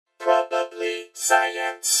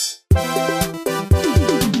Science.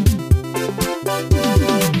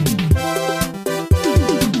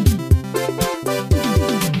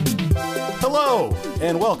 Hello,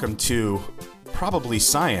 and welcome to Probably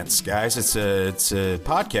Science, guys. It's a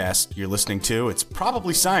podcast you're listening to. It's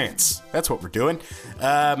Probably Science. That's what we're doing.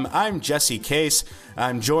 I'm Jesse Case.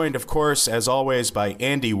 I'm joined, of course, as always, by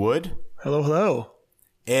Andy Wood. Hello, hello.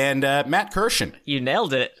 And Matt Kirshen. You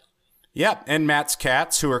nailed it. Yep, and Matt's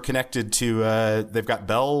cats, who are connected to, they've got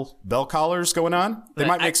bell collars going on. They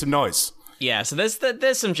might make some noise. Yeah, so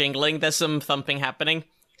there's some jingling, there's some thumping happening.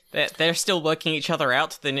 They're still working each other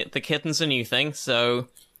out. The kitten's a new thing, so...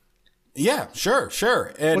 Yeah, sure.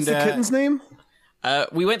 And, what's the kitten's name?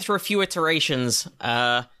 We went through a few iterations.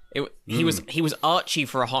 He was Archie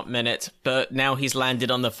for a hot minute, but now he's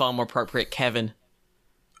landed on the far more appropriate Kevin.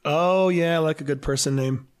 Oh, yeah, like a good person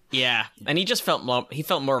name. Yeah, and he just felt more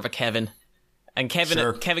of a Kevin. And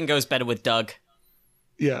Kevin goes better with Doug.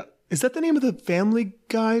 Yeah. Is that the name of the Family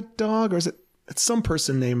Guy dog, or is it's some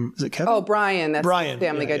person name? Is it Kevin? Oh, Brian. That's Brian.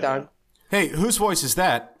 Family Guy dog. Hey, whose voice is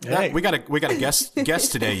that? Hey. We got a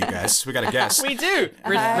guest today, you guys. We got a guest. We do.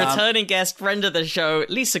 Returning guest, friend of the show,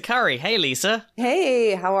 Lisa Curry. Hey, Lisa.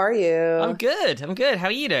 Hey, how are you? I'm good. How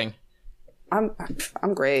are you doing? I'm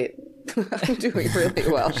great. I'm doing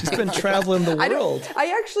really well. She's been traveling the world.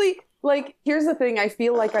 I actually, here's the thing. I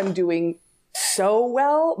feel like I'm doing so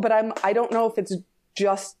well, but I don't know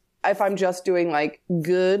if I'm just doing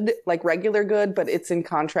good, regular good, but it's in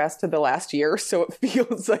contrast to the last year. So it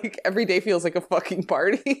feels like every day feels like a fucking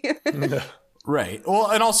party. Right.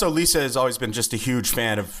 Well, and also Lisa has always been just a huge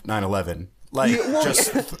fan of 9/11,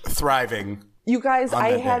 thriving. You guys,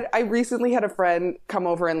 I recently had a friend come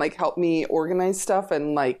over and help me organize stuff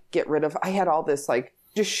and get rid of, I had all this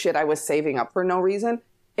just shit I was saving up for no reason.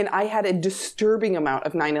 And I had a disturbing amount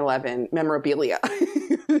of 9/11 memorabilia.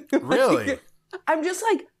 Really? I'm just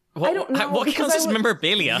I don't know. What counts as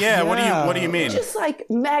memorabilia? Yeah, what do you mean? Just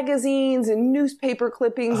magazines and newspaper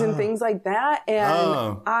clippings and things like that.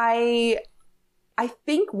 And I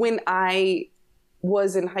think when I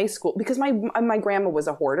was in high school, because my grandma was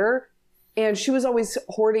a hoarder, and she was always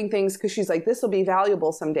hoarding things because she's like, this will be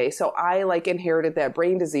valuable someday. So I inherited that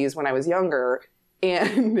brain disease when I was younger.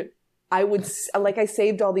 And I would, I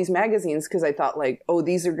saved all these magazines because I thought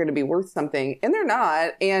these are going to be worth something, and they're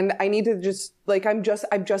not. And I need to just I've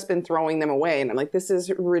just been throwing them away. And I'm like, this is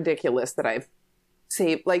ridiculous that I've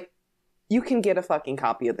saved. You can get a fucking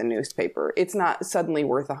copy of the newspaper. It's not suddenly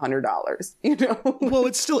worth $100, you know? Well,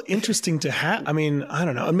 it's still interesting to have. I mean, I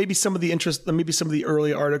don't know. And maybe some of the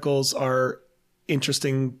early articles are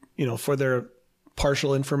interesting, for their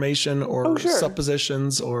partial information or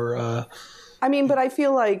suppositions or, but I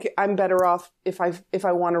feel like I'm better off if I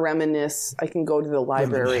want to reminisce, I can go to the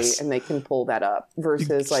library and they can pull that up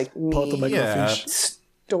versus me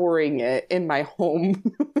storing it in my home.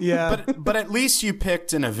 Yeah. But at least you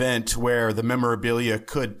picked an event where the memorabilia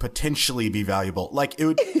could potentially be valuable.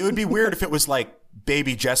 It would be weird if it was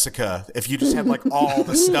Baby Jessica, if you just had all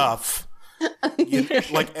the stuff.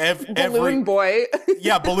 Balloon Boy.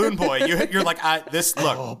 Yeah, Balloon Boy. You're this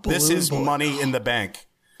is Boy. money in the bank.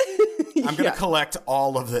 I'm going to collect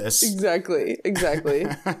all of this. Exactly.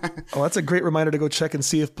 Oh, that's a great reminder to go check and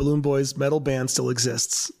see if Balloon Boy's metal band still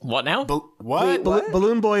exists. What now? What?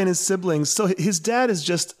 Balloon Boy and his siblings. So his dad is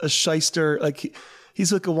just a shyster.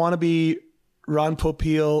 He's a wannabe Ron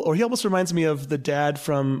Popeil, or he almost reminds me of the dad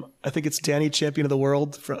from, I think it's Danny Champion of the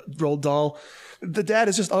World, from Roald Dahl. The dad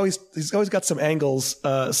is he's always got some angles.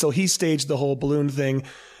 So he staged the whole balloon thing.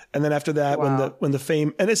 And then after that, when the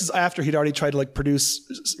fame, and this is after he'd already tried to produce,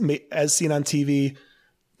 as seen on TV,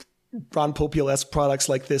 Ron Popeil-esque products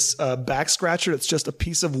like this back scratcher. It's just a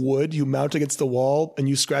piece of wood you mount against the wall and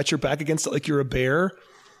you scratch your back against it like you're a bear.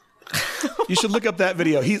 You should look up that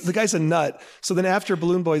video. The guy's a nut. So then after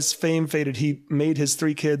Balloon Boy's fame faded, he made his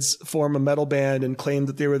 3 kids form a metal band and claimed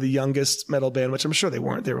that they were the youngest metal band, which I'm sure they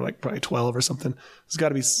weren't. They were probably 12 or something. There's got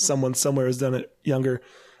to be someone somewhere who's done it younger.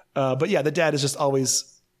 But yeah, the dad is just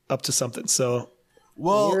always up to something. So,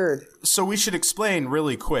 Weird. So we should explain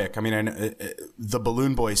really quick. I mean, the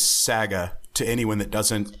Balloon Boy saga to anyone that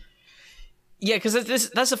doesn't. Yeah, because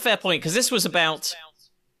that's a fair point. Because this was about.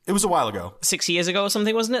 It was a while ago. 6 years ago or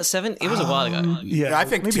something, wasn't it? 7? It was a while ago. Yeah, I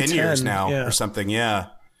think 10 years now or something. Yeah.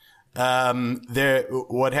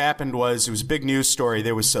 What happened was it was a big news story.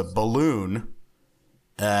 There was a balloon,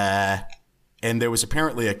 and there was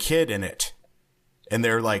apparently a kid in it, and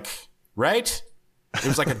they're right. It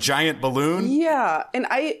was a giant balloon. Yeah. And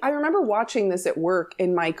I remember watching this at work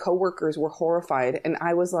and my coworkers were horrified. And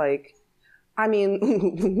I was like, I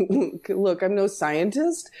mean, look, I'm no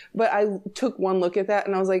scientist, but I took one look at that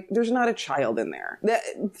and I was like, there's not a child in there.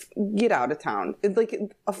 Get out of town. It's like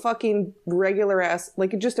a fucking regular ass,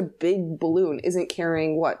 like just a big balloon isn't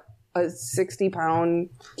carrying what? A 60-pound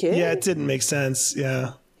kid? Yeah, it didn't make sense.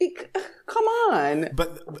 Yeah. Come on.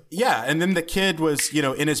 But yeah, and then the kid was,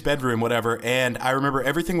 in his bedroom, whatever, and I remember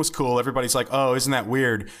everything was cool. Everybody's like, oh, isn't that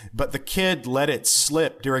weird? But the kid let it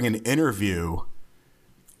slip during an interview.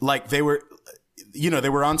 Like they were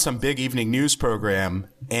on some big evening news program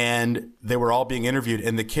and they were all being interviewed,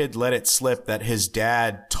 and the kid let it slip that his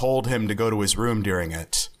dad told him to go to his room during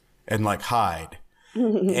it and like hide.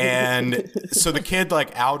 And so the kid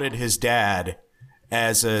like outed his dad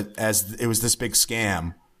as it was this big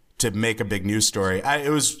scam to make a big news story. It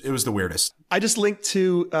was the weirdest. I just linked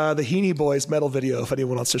to the Heaney Boys metal video if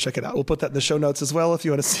anyone wants to check it out. We'll put that in the show notes as well if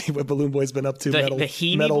you want to see what Balloon Boy's been up to. The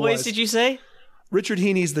Heaney Boys, did you say? Richard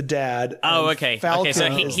Heaney's the dad. Oh, okay. Okay, so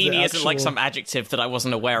Heaney isn't like some adjective that I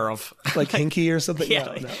wasn't aware of. Like hinky or something?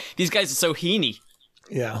 Yeah. No. These guys are so Heaney.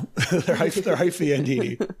 Yeah, they're hyphy and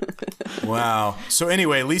Heaney. Wow. So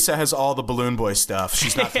anyway, Lisa has all the Balloon Boy stuff.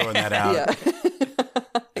 She's not throwing that out.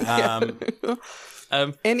 Yeah.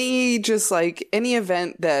 Any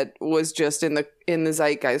event that was just in the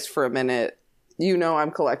zeitgeist for a minute,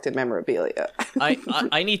 I'm collecting memorabilia.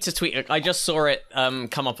 I need to tweet. I just saw it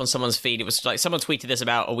come up on someone's feed. It was like someone tweeted this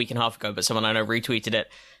about a week and a half ago, but someone I know retweeted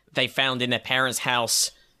it. They found in their parents'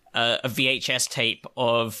 house a VHS tape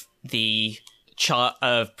of the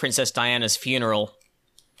of Princess Diana's funeral,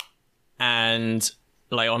 and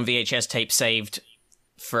like on VHS tape saved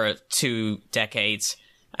for 2 decades.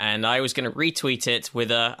 And I was going to retweet it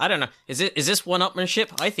with I don't know, is this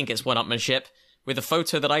one-upmanship? I think it's one-upmanship, with a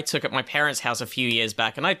photo that I took at my parents' house a few years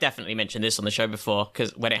back. And I definitely mentioned this on the show before,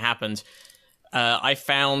 because when it happened, I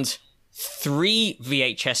found 3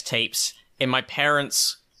 VHS tapes in my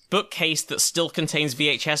parents' bookcase that still contains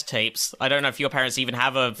VHS tapes. I don't know if your parents even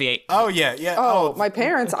have a VHS. Oh, yeah. Oh, my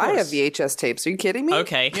parents, I have VHS tapes. Are you kidding me?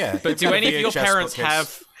 Okay. Yeah. But do any of your parents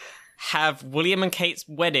have William and Kate's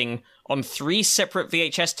wedding on 3 separate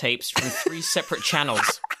VHS tapes from 3 separate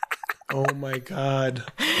channels? Oh my God.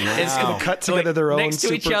 Wow. It's going to cut together their own next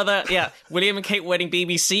to each other. Yeah. William and Kate wedding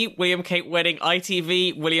BBC, William Kate wedding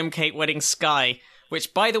ITV, William Kate wedding Sky,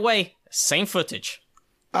 which, by the way, same footage.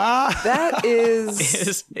 That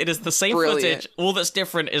is... It is the same brilliant. footage. All that's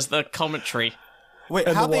different is the commentary. Wait,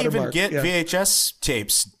 how'd they even get VHS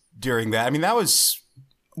tapes during that? I mean, that was...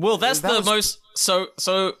 Well, that's the most...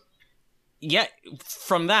 So, yeah,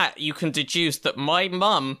 from that, you can deduce that my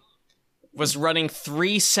mum was running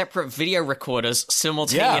 3 separate video recorders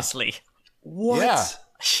simultaneously. Yeah. What? Yeah.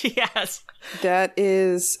 Yes. That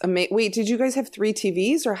is amazing. Wait, did you guys have 3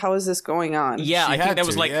 TVs, or how is this going on? Yeah, I think there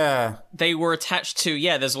was yeah. They were attached to,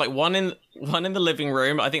 there's like one in the living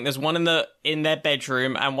room. I think there's one in their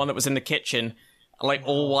bedroom and one that was in the kitchen, like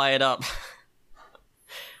all wired up.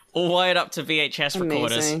 All wired up to VHS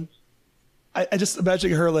recorders. I just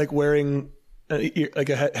imagine her like wearing like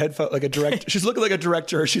a headphone, like a director. She's looking like a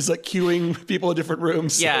director. She's like cueing people in different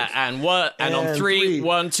rooms. Yeah, and what? And on 3,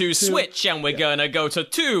 1, 2, switch, and we're gonna go to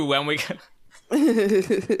 2, and we.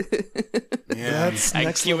 That's and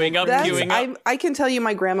next queuing up, queuing up. I can tell you,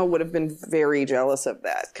 my grandma would have been very jealous of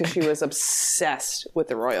that because she was obsessed with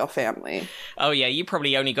the royal family. Oh yeah, you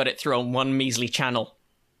probably only got it through on one measly channel.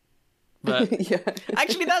 But Yeah.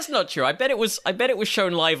 actually, that's not true. I bet it was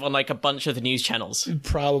shown live on like a bunch of the news channels.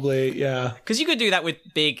 Probably, yeah. Because you could do that with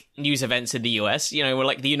big news events in the US. Where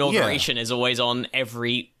like the inauguration is always on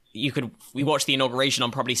every. We watched the inauguration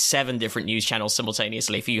on probably 7 different news channels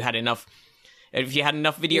simultaneously. If you had enough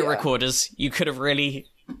video recorders, you could have really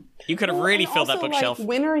filled that bookshelf. Like,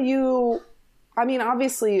 when are you? I mean,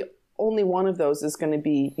 obviously, only one of those is going to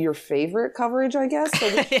be your favorite coverage, I guess.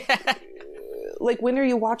 So like, when are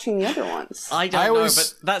you watching the other ones? I don't know,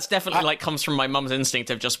 but that's definitely comes from my mum's instinct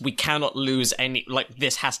of just, we cannot lose any,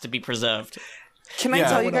 this has to be preserved. Can I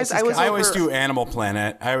tell you guys, I always do Animal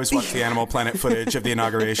Planet. I always watch the Animal Planet footage of the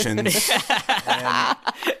inaugurations.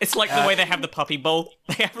 It's like the way they have the puppy bowl.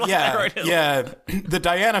 They have The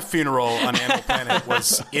Diana funeral on Animal Planet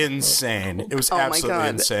was insane. It was absolutely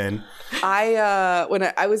insane. When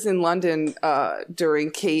I was in London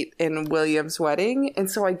during Kate and William's wedding,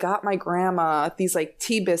 and so I got my grandma these like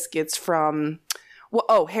tea biscuits from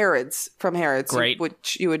Harrods, Great.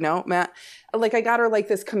 which you would know, Matt. Like, I got her like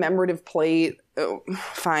this commemorative plate,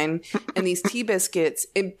 fine, and these tea biscuits,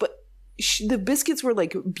 but the biscuits were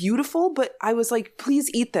like beautiful, but I was like, please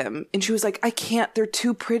eat them. And she was like, I can't, they're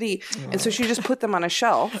too pretty. And so she just put them on a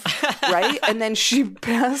shelf, right? And then she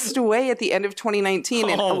passed away at the end of 2019.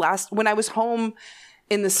 And when I was home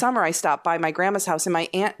in the summer, I stopped by my grandma's house and my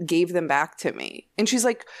aunt gave them back to me. And she's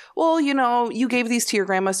like, well, you gave these to your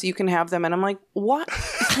grandma so you can have them. And I'm like, what?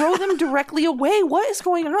 Throw them directly away. What is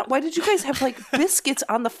going on? Why did you guys have like biscuits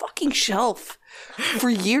on the fucking shelf for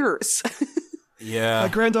years? Yeah. My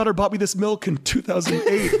granddaughter bought me this milk in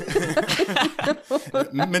 2008.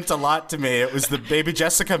 It meant a lot to me. It was the baby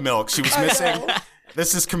Jessica milk. She was missing.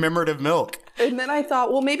 This is commemorative milk. And then I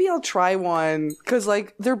thought, well, maybe I'll try one because,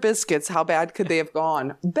 like, they're biscuits. How bad could they have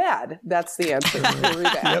gone? Bad. That's the answer. Very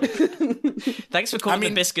bad. Thanks for calling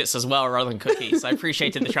them biscuits as well rather than cookies. I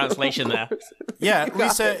appreciated the translation there. Yeah,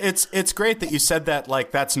 Lisa, it's great that you said that,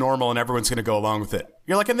 like, that's normal and everyone's going to go along with it.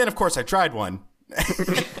 You're like, and then, of course, I tried one.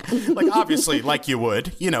 Like, obviously, like you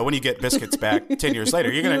would, when you get biscuits back 10 years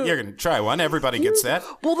later, you're gonna try one. Everybody gets that.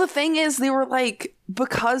 Well, the thing is, they were like,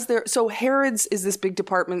 because so Harrods is this big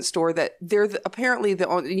department store that they're apparently the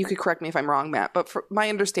only, you could correct me if I'm wrong, Matt, but for my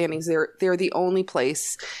understanding is they're the only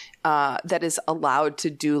place that is allowed to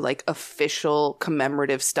do like official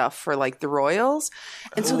commemorative stuff for like the royals.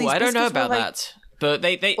 And so I don't know about that, but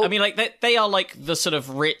they I mean, like they are like the sort of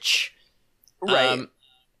rich, right?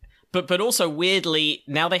 But also, weirdly,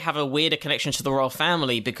 now they have a weirder connection to the royal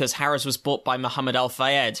family because Harrods was bought by Muhammad Al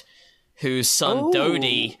Fayed, whose son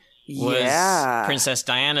Dodi was Princess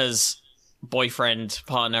Diana's boyfriend,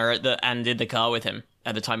 partner, and in the car with him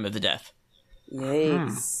at the time of the death.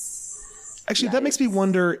 Yes. Actually, that makes me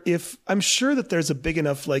wonder if, I'm sure that there's a big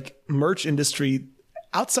enough like merch industry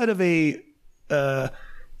outside of a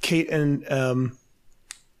Kate and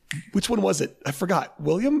which one was it? I forgot.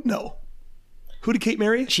 William? No. Who did Kate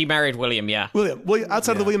marry? She married William, yeah. William.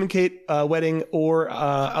 Outside of the William and Kate wedding or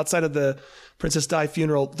outside of the Princess Di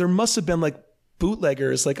funeral, there must have been like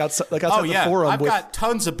bootleggers like outside the forum. I've got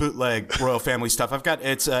tons of bootleg royal family stuff. I've got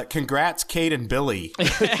congrats Kate and Billy,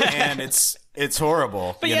 and it's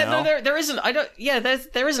horrible. But no, there isn't. I don't. Yeah,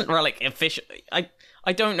 there isn't really like official.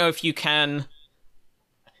 I don't know if you can.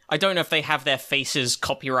 I don't know if they have their faces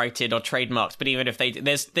copyrighted or trademarked. But even if they,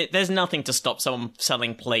 there's nothing to stop someone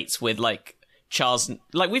selling plates with like Charles.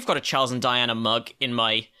 Like we've got a Charles and Diana mug in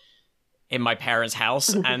my parents'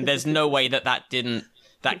 house, and there's no way that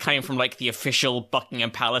came from like the official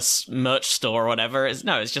Buckingham Palace merch store or whatever. It's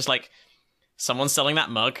just like someone's selling that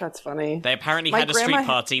mug. That's funny. They apparently had a street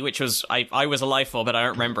party, which was I was alive for, but I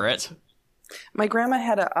don't remember it. My grandma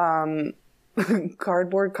had a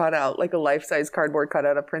cardboard cutout, like a life-size cardboard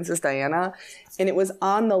cutout of Princess Diana, and it was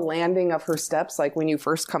on the landing of her steps, like when you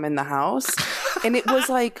first come in the house. And it was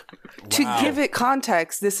like, to give it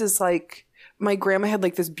context, this is like, my grandma had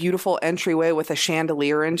like this beautiful entryway with a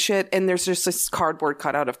chandelier and shit, and there's just this cardboard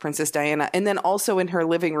cutout of Princess Diana. And then also in her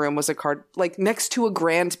living room was like next to a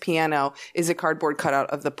grand piano is a cardboard cutout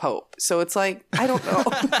of the Pope. So it's like, I don't know.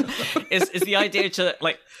 Is the idea to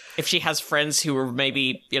like, if she has friends who are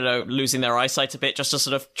maybe, losing their eyesight a bit, just to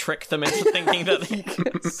sort of trick them into thinking that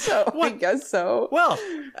I guess so. Well,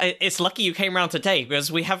 it's lucky you came around today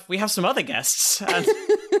because we have some other guests. And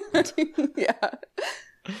yeah.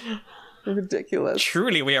 Ridiculous.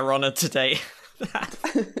 Truly, we are honored today.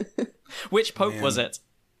 Which Pope was it?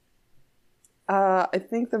 I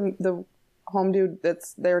think the home dude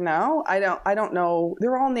that's there now. I don't know.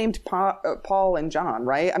 They're all named Paul and John,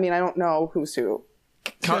 right? I mean, I don't know who's who.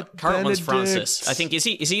 Current one's Francis. I think is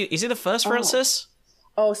he the first Francis?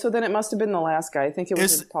 Oh, so then it must have been the last guy. I think it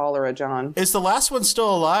was a Paul or a John. Is the last one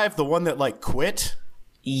still alive? The one that like quit?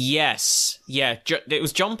 Yes. Yeah. It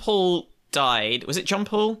was John Paul died. Was it John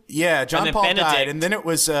Paul? Yeah, John Paul died, and then it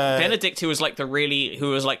was Benedict, who was like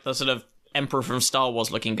the sort of emperor from Star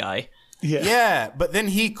Wars looking guy. Yeah, but then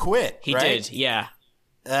he quit. He did. Yeah.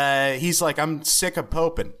 He's like, I'm sick of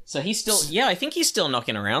poping. So he's still, I think he's still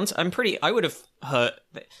knocking around. I would have heard,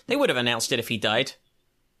 they would have announced it if he died.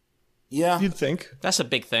 Yeah. You'd think. That's a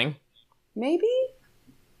big thing. Maybe?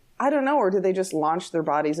 I don't know. Or did they just launch their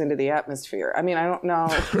bodies into the atmosphere? I mean, I don't know.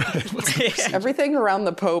 Everything around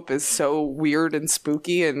the Pope is so weird and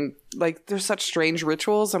spooky, and like, there's such strange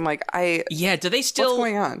rituals. I'm like, do they still, what's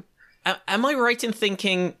going on? Am I right in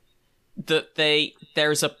thinking that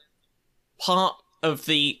there's a part of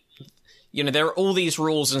the, there are all these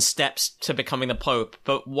rules and steps to becoming the Pope,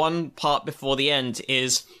 but one part before the end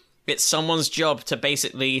is it's someone's job to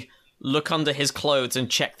basically look under his clothes and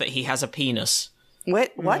check that he has a penis.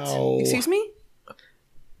 What? No. Excuse me?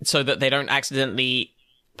 So that they don't accidentally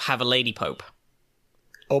have a lady Pope.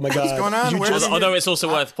 Oh my God. What's going on? Although it's also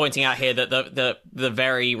worth pointing out here that the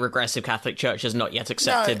very regressive Catholic Church has not yet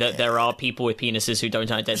accepted that there are people with penises who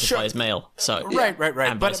don't identify as male. So Right.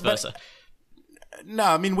 And vice versa. No,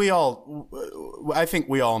 I mean I think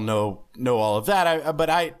we all know all of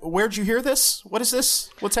that. Where'd you hear this? What is this?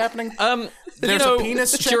 What's happening? There's a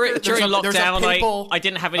penis checker. During lockdown, I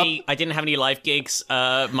didn't have any live gigs.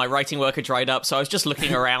 My writing work had dried up, so I was just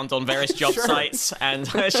looking around on various job sites, and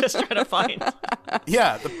I was just trying to find.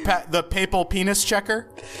 Yeah, the papal penis checker.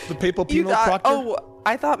 The papal penal proctor. Oh,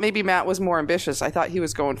 I thought maybe Matt was more ambitious. I thought he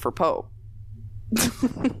was going for Pope.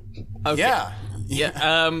 Okay.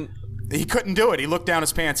 Yeah. He couldn't do it. He looked down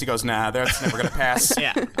his pants. He goes, "Nah, that's never gonna pass.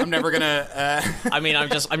 Yeah, I'm never gonna." I mean, I'm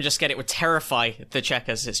just scared it would terrify the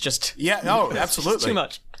checkers. It's just absolutely too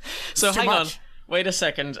much. So hang on, wait a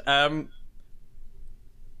second.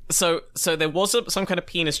 So there was some kind of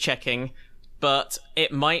penis checking, but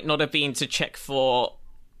it might not have been to check for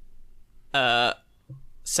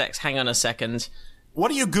sex. Hang on a second. What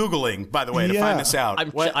are you Googling, by the way, to find this out?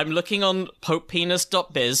 I'm looking on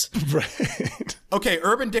popepenis.biz. Right. Okay,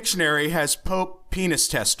 Urban Dictionary has Pope penis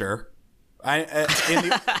tester. In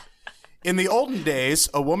the olden days,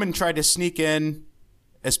 a woman tried to sneak in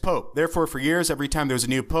as Pope. Therefore, for years, every time there was a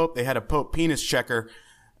new Pope, they had a Pope penis checker.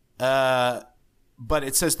 But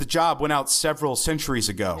it says the job went out several centuries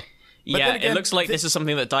ago. But yeah, again, it looks like this is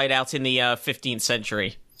something that died out in the 15th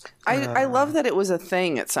century. I love that it was a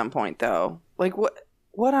thing at some point, though. Like,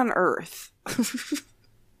 what on earth?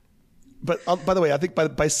 But by the way, I think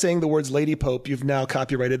by saying the words Lady Pope, you've now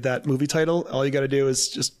copyrighted that movie title. All you got to do is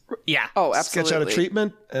just absolutely. sketch out a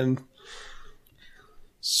treatment and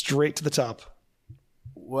straight to the top.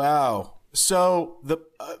 Wow. So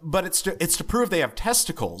but it's to prove they have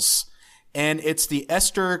testicles, and it's the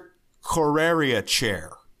Esther Correria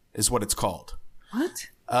chair is what it's called. What?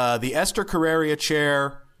 The Esther Correria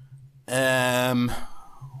chair.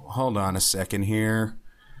 Hold on a second here.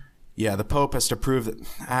 Yeah, the Pope has to prove that.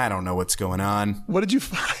 I don't know what's going on. What did you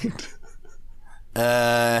find?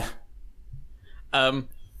 By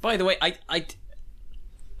the way,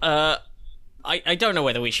 I don't know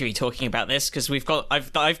whether we should be talking about this because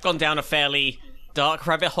I've gone down a fairly dark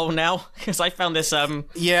rabbit hole now because I found this.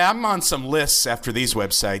 Yeah, I'm on some lists after these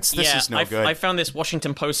websites. This is no good. I found this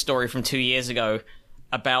Washington Post story from 2 years ago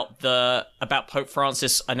about Pope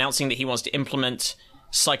Francis announcing that he wants to implement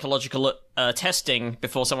psychological testing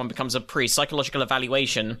before someone becomes a priest. Psychological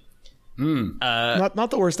evaluation. Not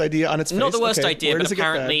the worst idea on its face. Not the worst idea, but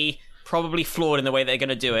apparently probably flawed in the way they're going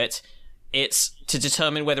to do it. It's to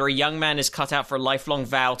determine whether a young man is cut out for a lifelong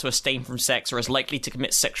vow to abstain from sex or is likely to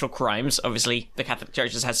commit sexual crimes. Obviously, the Catholic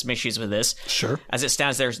Church has had some issues with this. Sure. As it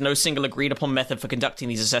stands, there is no single agreed-upon method for conducting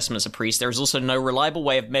these assessments of priests. There is also no reliable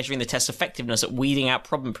way of measuring the test's effectiveness at weeding out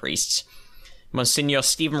problem priests. Monsignor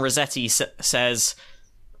Stephen Rossetti says,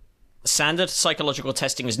 standard psychological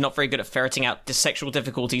testing is not very good at ferreting out sexual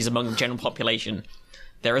difficulties among the general population.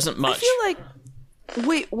 There isn't much. I feel like...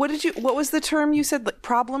 Wait, what was the term you said? Like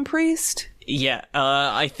problem priest? Yeah,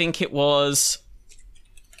 I think it was...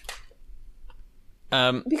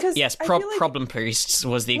 because yes, problem priests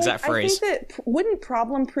was the exact phrase. I think that wouldn't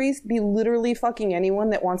problem priest be literally fucking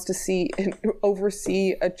anyone that wants to see and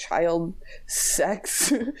oversee a child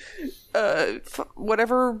sex,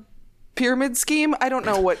 whatever pyramid scheme? I don't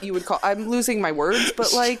know what you would call. I'm losing my words,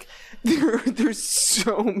 but like there's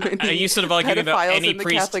so many. Are you sort of arguing about any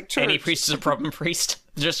priest? Catholic Church. Any priest is a problem priest,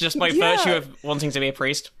 just by virtue of wanting to be a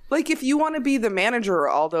priest. Like if you want to be the manager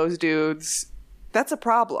of all those dudes, that's a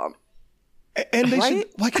problem. And they should.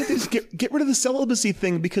 Why can't they just get rid of the celibacy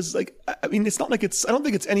thing? Because, like, I mean, it's not like it's. I don't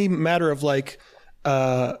think it's any matter of like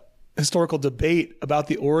historical debate about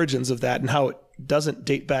the origins of that and how it doesn't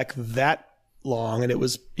date back that long. And it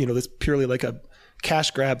was, this purely like a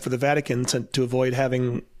cash grab for the Vatican to avoid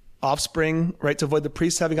having offspring, right? To avoid the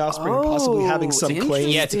priests having offspring and possibly having some claim.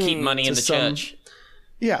 Yeah, to keep money in the church.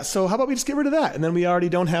 Yeah, so how about we just get rid of that? And then we already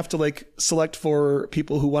don't have to like select for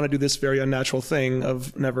people who want to do this very unnatural thing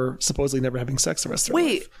of supposedly never having sex the rest of their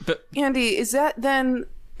life. But Andy, is that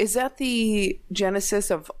the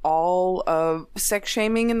genesis of all of sex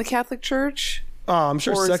shaming in the Catholic Church? I'm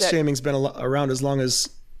sure sex shaming's been around as long as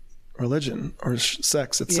religion or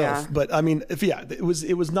sex itself. Yeah. But I mean, it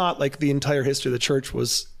was not like the entire history of the church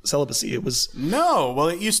was celibacy. It was no. Well,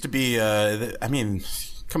 it used to be.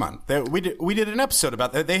 Come on, we did an episode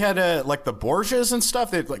about that. They had like the Borgias and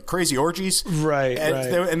stuff. They had like crazy orgies, right?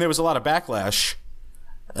 And there was a lot of backlash.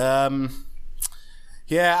 Yeah,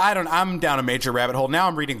 I'm down a major rabbit hole now.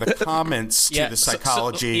 I'm reading the comments to the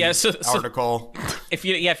psychology article. If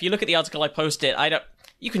you look at the article I posted,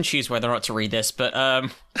 you can choose whether or not to read this, but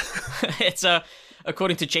it's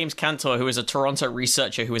according to James Cantor, who is a Toronto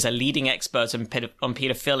researcher who is a leading expert on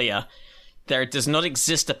pedophilia. There does not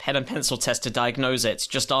exist a pen and pencil test to diagnose it.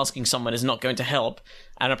 Just asking someone is not going to help.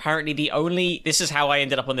 And apparently this is how I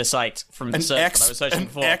ended up on this site from the search that I was searching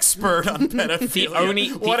for. Expert on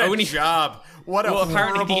pedophilia. What a job.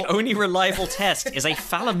 Apparently the only reliable test is a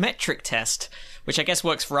phallometric test, which I guess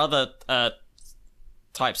works for other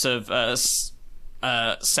types of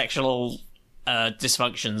sexual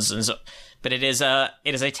dysfunctions. But it is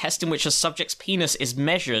a test in which a subject's penis is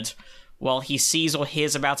measured while he sees or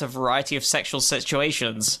hears about a variety of sexual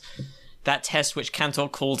situations. That test, which Cantor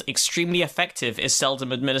called extremely effective, is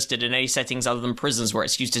seldom administered in any settings other than prisons, where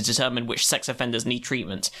it's used to determine which sex offenders need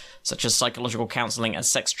treatment, such as psychological counseling and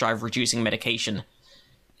sex drive reducing medication.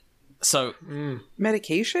 So...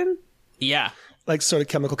 Medication? Yeah. Like sort of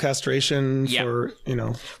chemical castration for,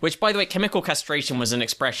 Which, by the way, chemical castration was an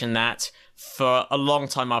expression that, for a long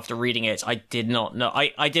time after reading it, I did not know.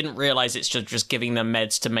 I didn't realize it's just giving them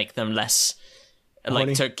meds to make them less...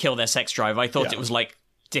 Horny? to kill their sex drive. I thought it was like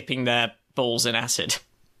dipping their balls in acid.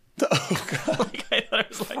 Oh, God. I thought it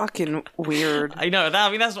was like... Fucking weird. I know.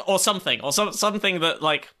 That's... Or something. Or something that,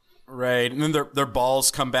 like... Right, and then their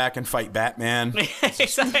balls come back and fight Batman.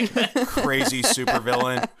 Exactly. Crazy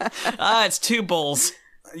supervillain. It's two balls.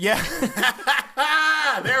 Yeah.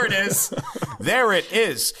 There it is. There it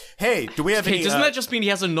is. Hey, do we have any... Doesn't that just mean he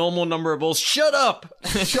has a normal number of balls? Shut up!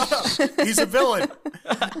 Shut up. He's a villain.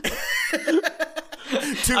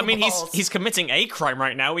 I mean, he's committing a crime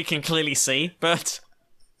right now, we can clearly see, but...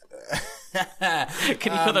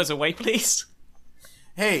 Can you put those away, please?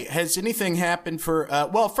 Hey, has anything happened for...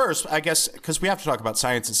 well, first, I guess, because we have to talk about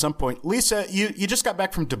science at some point. Lisa, you just got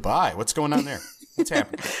back from Dubai. What's going on there? What's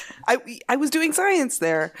happening? I was doing science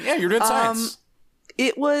there. Yeah, you're doing science.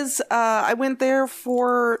 It was... I went there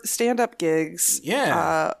for stand-up gigs.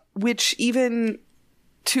 Yeah. Which even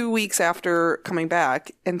 2 weeks after coming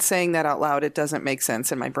back and saying that out loud, it doesn't make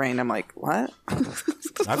sense in my brain. I'm like, what? I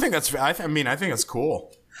think that's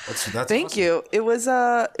cool. That's Thank awesome. you. It was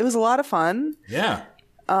a lot of fun. Yeah.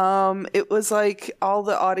 It was like all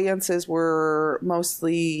the audiences were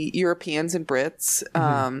mostly Europeans and Brits,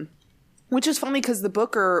 which is funny because the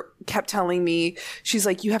booker kept telling me, she's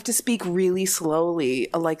like, you have to speak really slowly.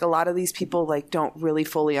 Like a lot of these people like don't really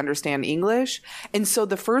fully understand English. And so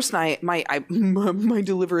the first night, my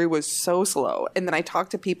delivery was so slow. And then I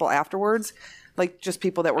talked to people afterwards, like just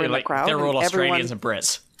people that were in the crowd. They were all Australians and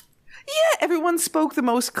Brits. Yeah, everyone spoke the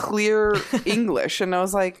most clear English. And I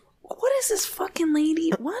was like, what is this fucking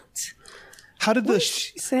lady? What? What is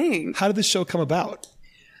she saying? How did this show come about?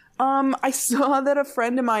 I saw that a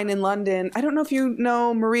friend of mine in London, I don't know if you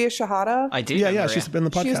know Maria Shahada. I do. Yeah, she's been in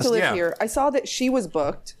the podcast. She used to live here. I saw that she was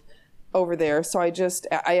booked over there, so I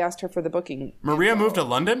asked her for the booking. Maria moved to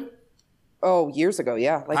London? Oh, years ago,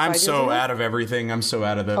 yeah. Like I'm 5 years so ago. out of everything. I'm so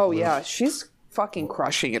out of the... Oh, yeah. She's fucking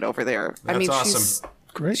crushing it over there. That's awesome.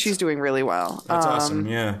 Great. She's doing really well. That's awesome,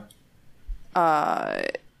 yeah.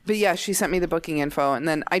 But yeah, she sent me the booking info, and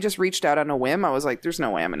then I just reached out on a whim. I was like, there's no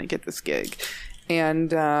way I'm going to get this gig. And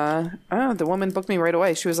the woman booked me right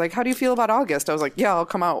away. She was like, how do you feel about August? I was like, yeah, I'll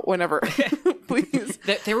come out whenever. Please.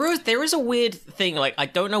 There is a weird thing, like, I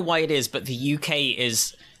don't know why it is, but the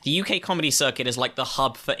UK comedy circuit is like the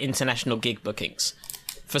hub for international gig bookings.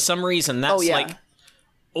 For some reason, that's like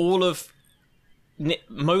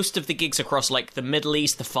most of the gigs across like the Middle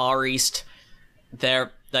East, the Far East,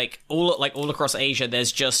 they're all across Asia.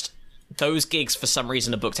 There's just those gigs for some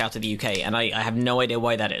reason are booked out of the UK, and I have no idea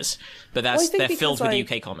why that is. But they're filled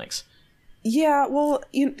with UK comics. Yeah, well,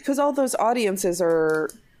 because all those audiences are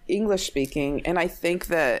English speaking, and I think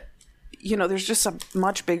that there's just a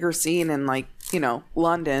much bigger scene in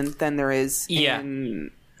London than there is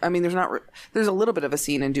in. I mean, there's a little bit of a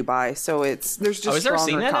scene in Dubai, so there's just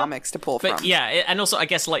stronger comics to pull from. Yeah, and also I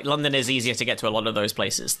guess like London is easier to get to a lot of those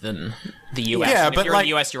places than the US. Yeah, but if you're in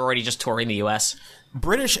the US, you're already just touring the US.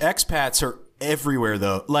 British expats are everywhere,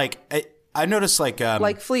 though. Like I noticed, like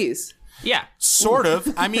fleas. Yeah, sort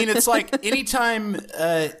of. I mean, it's like anytime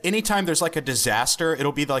there's like a disaster,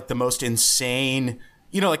 it'll be like the most insane.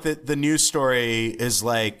 Like the news story is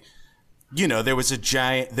like. There was a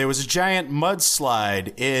giant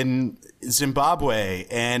mudslide in Zimbabwe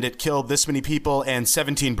and it killed this many people and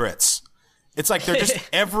 17 Brits. It's like they're just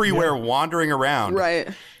everywhere wandering around. Right.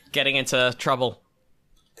 Getting into trouble.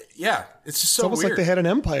 Yeah. It's just so it's almost weird. like they had an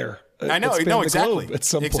empire. I know. No, exactly. At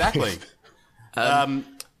some point. Exactly.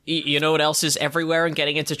 You know what else is everywhere and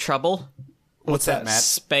getting into trouble? What's that, Matt?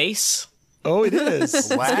 Space. Oh, it is.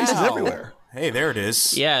 Wow. Space is everywhere. Hey, there it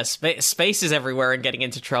is. Yeah, space is everywhere and getting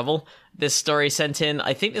into trouble. This story sent in,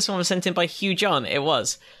 I think this one was sent in by Hugh John. It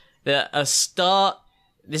was. Astronomers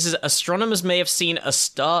may have seen a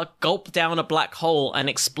star gulp down a black hole and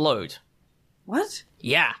explode. What?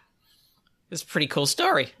 Yeah. It's a pretty cool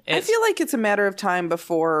story. I feel like it's a matter of time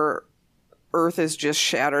before Earth is just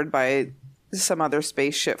shattered by some other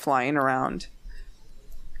spaceship flying around.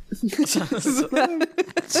 Did you say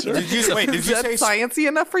sciencey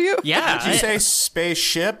enough for you? Yeah. Did you say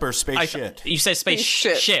spaceship or space shit? You said space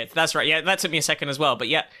shit. That's right. Yeah, that took me a second as well. But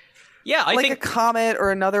yeah, I like think a comet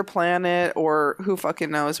or another planet or who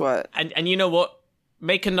fucking knows what. And you know what?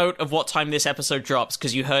 Make a note of what time this episode drops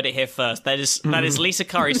because you heard it here first. That is Lisa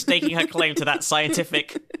Curry staking her claim to that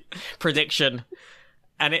scientific prediction.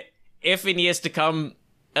 And if in years to come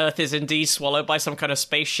Earth is indeed swallowed by some kind of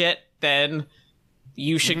space shit, then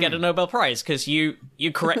you should get a Nobel Prize because you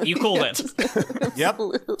called it. Yep,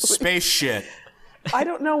 space shit. I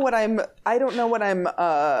don't know what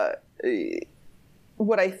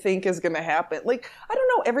I think is going to happen. Like, I don't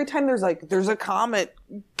know. Every time there's a comet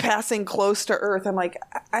passing close to Earth, I'm like,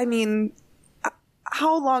 I mean,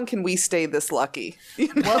 how long can we stay this lucky?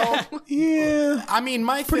 You know? Well, yeah. I mean,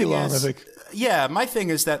 my pretty thing long, is, I think. Yeah, my thing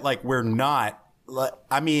is that like we're not.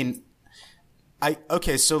 I mean,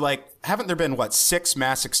 so like, haven't there been 6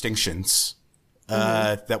 mass extinctions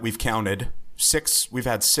that we've counted? 6. We've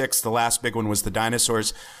had 6. The last big one was the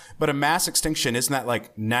dinosaurs. But a mass extinction, isn't that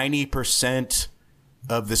like 90%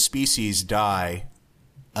 of the species die?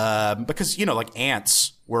 Because, like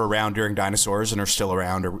ants were around during dinosaurs and are still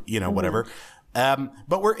around, or, whatever.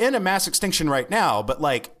 But we're in a mass extinction right now, but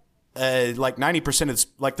like 90% of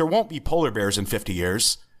like there won't be polar bears in 50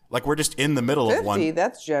 years. Like we're just in the middle 50, of one.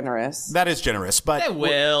 That's generous. That is generous, but They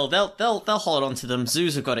will. They'll hold on to them.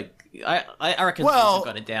 Zoos have got it. I reckon zoos have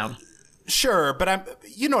got it down. Sure, but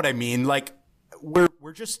you know what I mean? Like we're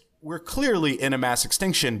clearly in a mass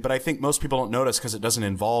extinction, but I think most people don't notice because it doesn't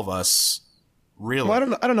involve us really.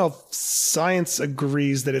 Well, I don't know if science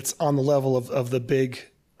agrees that it's on the level of the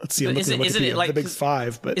big. Let's see, I'm looking at Wikipedia, like the big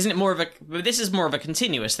 5, but isn't it more of a? But this is more of a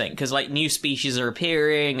continuous thing because like new species are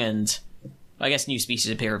appearing, and I guess new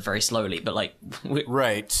species appear very slowly, but like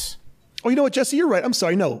right. Oh, you know what, Jesse? You're right. I'm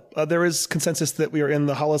sorry. No, there is consensus that we are in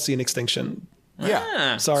the Holocene extinction.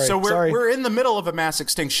 Yeah. Sorry. So we're in the middle of a mass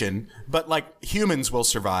extinction, but like humans will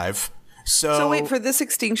survive. So wait, for this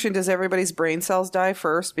extinction, does everybody's brain cells die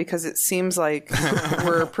first? Because it seems like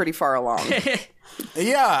we're pretty far along.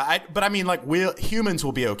 Yeah, but I mean, like humans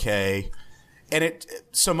will be okay, and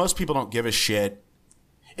so most people don't give a shit.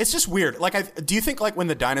 It's just weird. Like, do you think like when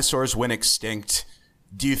the dinosaurs went extinct?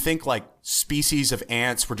 Do you think like species of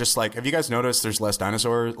ants were just like, have you guys noticed there's less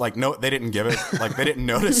dinosaurs? Like, no, they didn't give it. Like, they didn't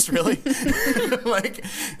notice really. Like,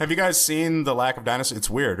 have you guys seen the lack of dinosaurs? It's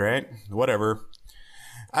weird, right? Whatever.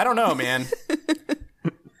 I don't know, man.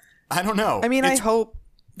 I don't know. I mean, I hope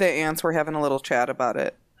the ants were having a little chat about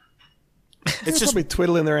it. It's just probably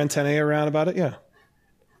twiddling their antennae around about it. Yeah.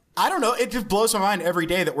 I don't know. It just blows my mind every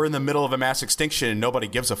day that we're in the middle of a mass extinction and nobody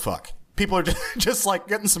gives a fuck. People are just like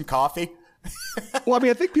getting some coffee. Well, I mean,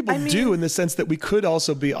 I think people do in the sense that we could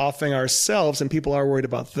also be offing ourselves, and people are worried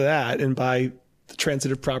about that. And by the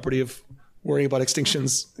transitive property of worrying about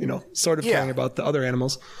extinctions, sort of caring about the other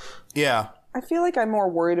animals. Yeah. I feel like I'm more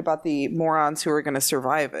worried about the morons who are going to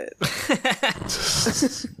survive it.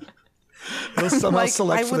 They'll somehow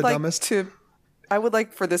select for the dumbest. I would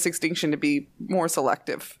like for this extinction to be more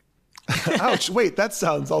selective. Ouch! Wait, that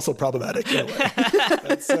sounds also problematic. Anyway.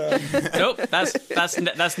 Nope,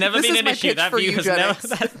 that's never been an issue. That view has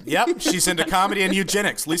never. Yep, she's into comedy and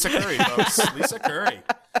eugenics. Lisa Curry, folks. Lisa Curry.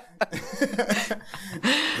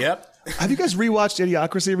 Yep. Have you guys rewatched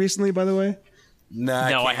Idiocracy recently? By the way,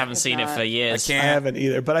 no, I haven't seen it for years. I haven't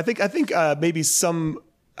either. But I think maybe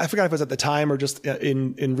I forgot if it was at the time or just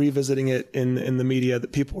in revisiting it in the media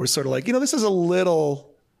that people were sort of like, this is a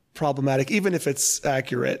little problematic, even if it's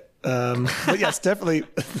accurate. But yes, definitely.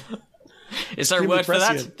 Is there a word for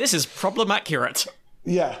that? This is problemaccurate.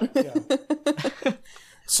 Yeah.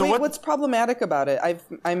 So what's problematic about it?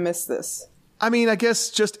 I missed this. I mean, I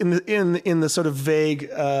guess just in the sort of vague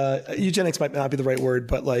eugenics might not be the right word,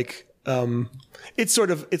 but like it's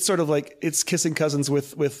sort of like it's kissing cousins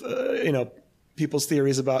with people's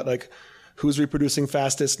theories about like who's reproducing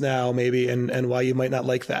fastest now, maybe, and why you might not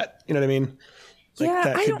like that. You know what I mean? Like, yeah,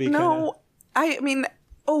 that I don't know. I mean,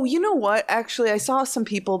 oh, you know what? Actually, I saw some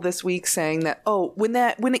people this week saying that,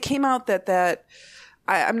 when it came out that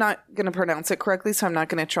I'm not going to pronounce it correctly, so I'm not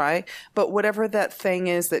going to try, but whatever that thing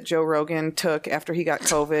is that Joe Rogan took after he got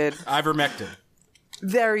COVID. Ivermectin.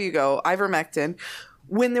 There you go. Ivermectin.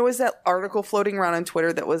 When there was that article floating around on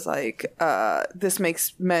Twitter that was like, this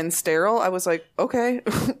makes men sterile, I was like, okay,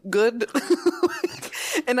 good.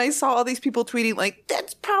 And I saw all these people tweeting like,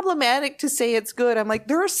 that's problematic to say it's good. I'm like,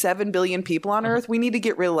 there are 7 billion people on Earth. We need to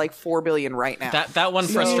get rid of like 4 billion right now. That one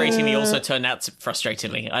frustratingly also turned out to,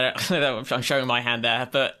 frustratingly. I'm showing my hand there,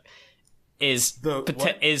 but is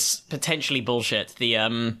potentially bullshit. The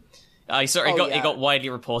it got widely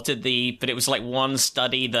reported. But it was like one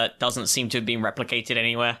study that doesn't seem to have been replicated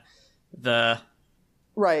anywhere.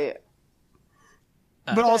 Right.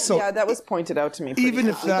 But also, that was pointed out to me. Even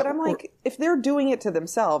if that, but I'm like, if they're doing it to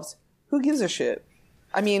themselves, who gives a shit?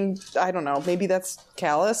 I mean, I don't know. Maybe that's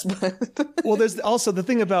callous, but well, there's also the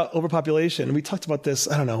thing about overpopulation. We talked about this,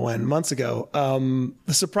 I don't know when, months ago.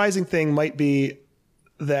 The surprising thing might be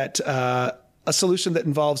that a solution that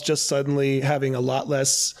involves just suddenly having a lot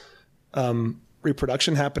less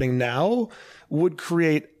reproduction happening now would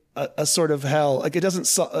create a sort of hell. Like it doesn't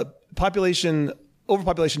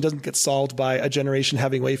overpopulation doesn't get solved by a generation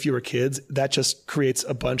having way fewer kids. That just creates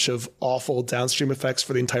a bunch of awful downstream effects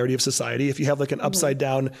for the entirety of society. If you have like an upside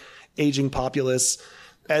down aging populace,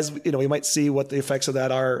 as you know, we might see what the effects of that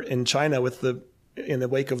are in China in the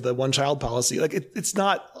wake of the one child policy. Like it's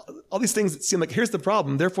not all these things that seem like here's the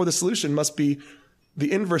problem. Therefore the solution must be the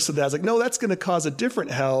inverse of that. It's like, no, that's going to cause a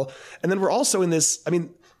different hell. And then we're also in this,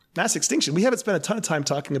 mass extinction. We haven't spent a ton of time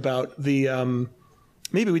talking about the,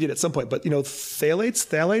 maybe we did at some point, but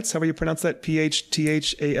phthalates, however you pronounce that,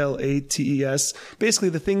 PHTHALATES. Basically,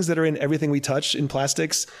 the things that are in everything we touch in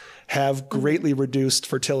plastics have greatly reduced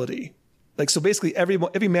fertility. Like, so basically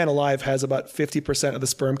every man alive has about 50% of the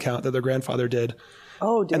sperm count that their grandfather did.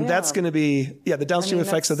 Oh, damn. And that's going to be, the downstream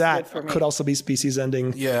effects of that could also be species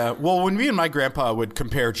ending. Yeah. Well, when me and my grandpa would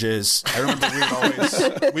compare jizz, I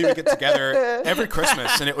remember we would get together every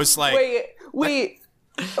Christmas and it was like. Wait.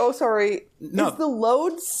 Oh, sorry. No. Is the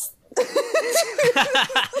loads?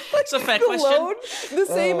 It's a fair question. Load the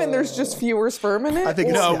same, and there's just fewer sperm in it. I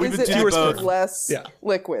think we would do both. Less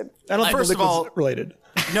liquid. I don't think first of all related.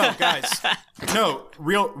 No, guys. No,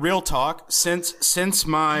 real talk. Since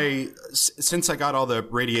I got all the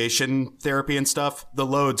radiation therapy and stuff, the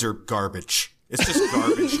loads are garbage. It's just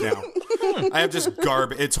garbage now. I have just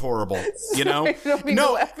garbage. It's horrible. You know? I don't mean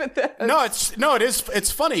to laugh at that. It is. It's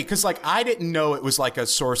funny because like I didn't know it was like a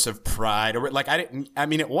source of pride or like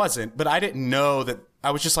it wasn't, but I didn't know that. I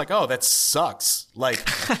was just like, oh, that sucks. Like,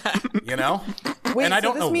 you know? Wait, and I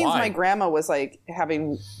don't know why. This means my grandma was like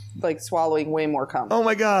swallowing way more cum. Oh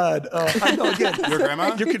my God. I know, again. Your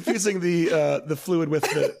grandma? You're confusing the fluid with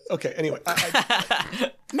the, okay, anyway.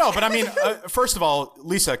 No, but first of all,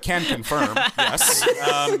 Lisa can confirm. Yes,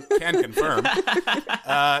 can confirm.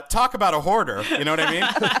 Talk about a hoarder. You know what I mean?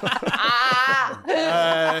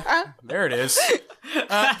 There it is.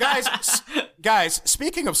 Guys,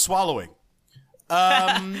 speaking of swallowing,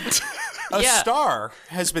 a star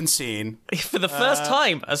has been seen. For the first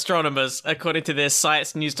time, astronomers, according to this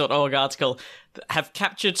ScienceNews.org article, have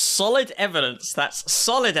captured solid evidence, that's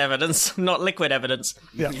solid evidence, not liquid evidence,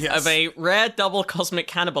 of a rare double cosmic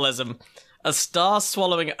cannibalism, a star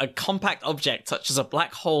swallowing a compact object such as a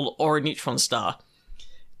black hole or a neutron star.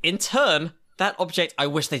 In turn, that object, I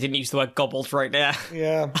wish they didn't use the word gobbled right there.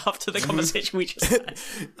 Yeah. After the conversation we just had.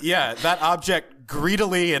 Yeah, that object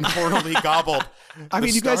greedily and horribly gobbled.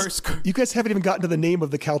 You guys haven't even gotten to the name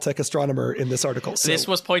of the Caltech astronomer in this article. So. This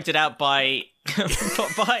was pointed out by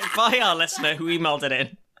our listener who emailed it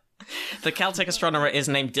in. The Caltech astronomer is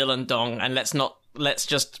named Dylan Dong, and let's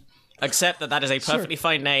just accept that is a perfectly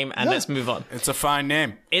fine name, and let's move on. It's a fine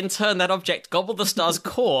name. In turn, that object gobbled the star's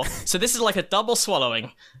core. So this is like a double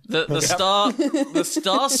swallowing. The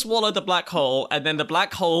star swallowed the black hole, and then the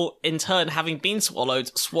black hole, in turn, having been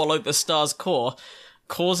swallowed the star's core,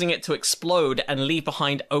 causing it to explode and leave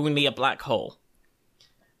behind only a black hole.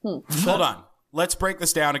 Hold on. Let's break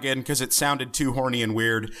this down again because it sounded too horny and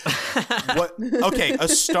weird. What? Okay, a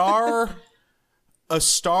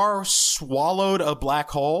star swallowed a black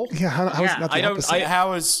hole? Yeah, how is not the opposite?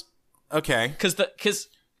 How is... Okay. Because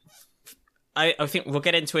I think we'll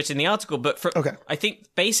get into it in the article, but I think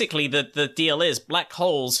basically the deal is black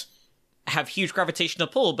holes have huge gravitational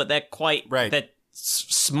pull, but they're quite... Right. They're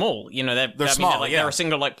small, you know, they're small, they're a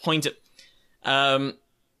single point.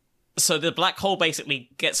 So the black hole basically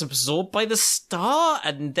gets absorbed by the star,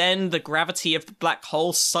 and then the gravity of the black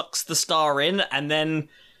hole sucks the star in, and then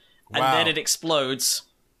it explodes.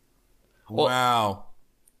 Wow.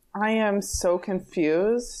 I am so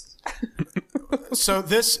confused. So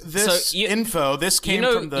this info came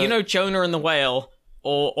from the... You know Jonah and the Whale,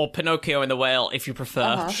 or Pinocchio and the Whale, if you prefer.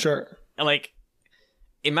 Uh-huh. Sure. Like,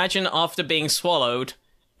 imagine after being swallowed,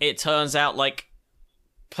 it turns out, like,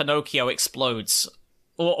 Pinocchio explodes.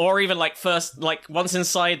 Or even like first, like once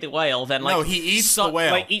inside the whale, then like no, he eats the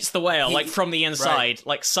whale. Like eats the whale, like from the inside,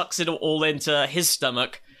 like sucks it all into his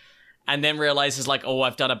stomach, and then realizes like, oh,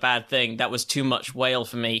 I've done a bad thing. That was too much whale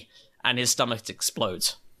for me, and his stomach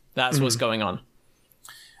explodes. That's what's going on.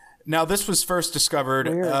 Now, this was first discovered.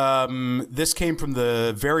 This came from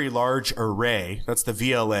the Very Large Array. That's the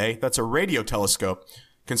VLA. That's a radio telescope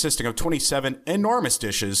consisting of 27 enormous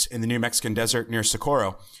dishes in the New Mexican desert near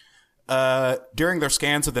Socorro. During their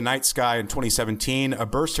scans of the night sky in 2017, a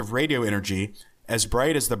burst of radio energy as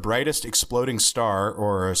bright as the brightest exploding star,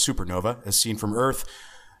 or a supernova, as seen from Earth,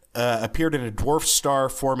 appeared in a dwarf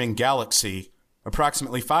star-forming galaxy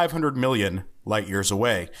approximately 500 million light-years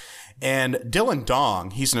away. And Dylan Dong,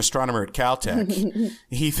 he's an astronomer at Caltech.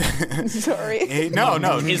 Sorry.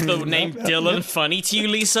 No. Is the name Dylan funny to you,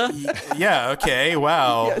 Lisa? Yeah, okay,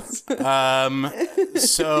 wow. Yes.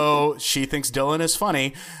 So she thinks Dylan is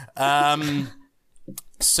funny.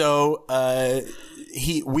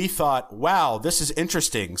 We thought, wow, this is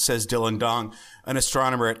interesting, says Dylan Dong, an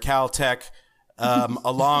astronomer at Caltech,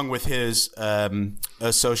 along with his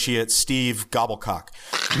associate Steve Gobblecock.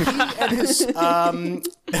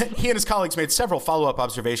 He and his colleagues made several follow-up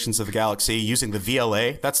observations of the galaxy using the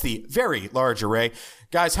VLA. That's the Very Large Array.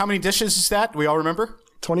 Guys, how many dishes is that? Do we all remember?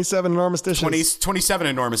 27 enormous dishes. 27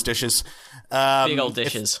 enormous dishes. Big old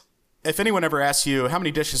dishes. If anyone ever asks you how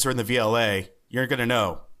many dishes are in the VLA, you're going to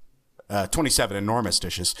know. 27 enormous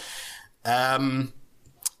dishes.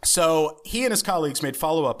 So he and his colleagues made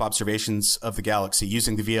follow-up observations of the galaxy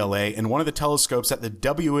using the VLA in one of the telescopes at the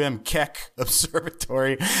W.M. Keck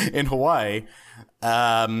Observatory in Hawaii.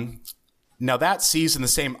 Now that sees in the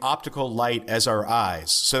same optical light as our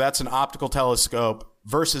eyes. So that's an optical telescope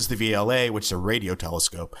versus the VLA, which is a radio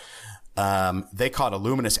telescope. They caught a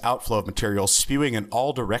luminous outflow of material spewing in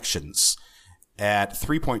all directions at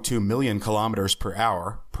 3.2 million kilometers per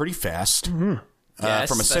hour. Pretty fast. Mm-hmm.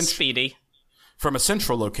 Yes, that's speedy. From a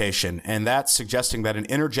central location, and that's suggesting that an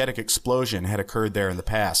energetic explosion had occurred there in the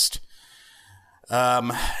past.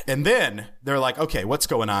 And then they're like, okay, what's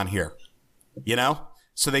going on here? You know?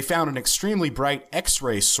 So they found an extremely bright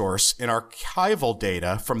X-ray source in archival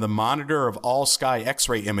data from the Monitor of All Sky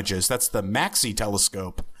X-ray Images. That's the MAXI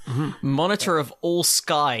telescope. Mm-hmm. Monitor of All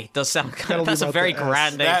Sky does sound kind of, that's a very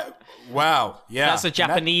grand name. Wow, yeah. That's a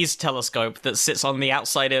Japanese telescope that sits on the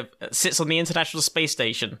outside of, sits on the International Space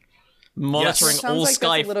Station. Monitoring Sounds all like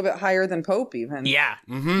sky. That's a little bit higher than Pope, even. Yeah.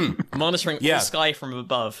 Mm-hmm. Monitoring all sky from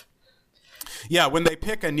above. Yeah, when they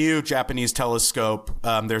pick a new Japanese telescope,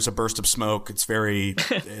 there's a burst of smoke. It's very.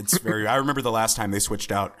 I remember the last time they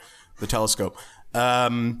switched out the telescope.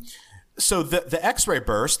 So the X-ray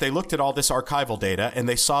burst, they looked at all this archival data, and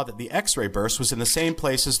they saw that the X-ray burst was in the same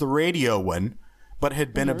place as the radio one, but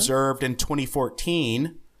had been observed in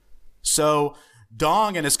 2014. So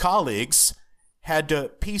Dong and his colleagues had to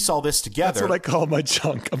piece all this together. That's what I call my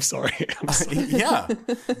junk. I'm sorry. Yeah.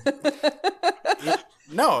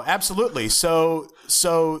 No, absolutely. So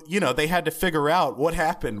they had to figure out what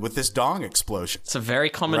happened with this Dong explosion. It's a very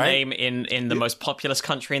common name in the most populous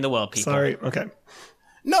country in the world, people. Sorry. Okay.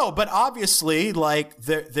 No, but obviously, like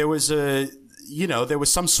there was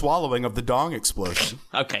some swallowing of the Dong explosion.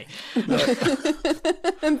 Okay.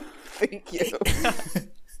 Thank you.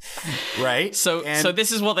 Right? So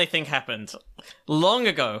this is what they think happened. Long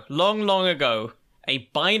ago, a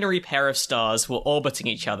binary pair of stars were orbiting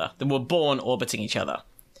each other. They were born orbiting each other.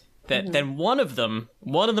 Then one of them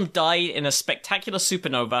died in a spectacular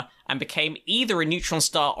supernova and became either a neutron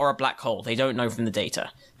star or a black hole. They don't know from the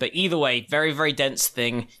data. But either way, very, very dense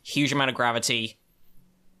thing, huge amount of gravity,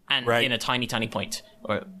 and in a tiny, tiny point.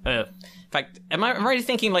 In fact, am I right in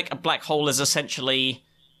thinking like a black hole is essentially...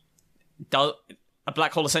 A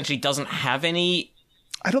black hole essentially doesn't have any...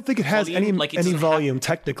 I don't think it has volume, any volume,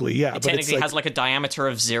 technically, yeah. It technically has like a diameter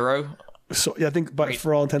of 0. So yeah, I think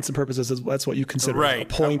for all intents and purposes, that's what you consider a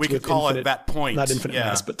point. We could call it that point. Not infinite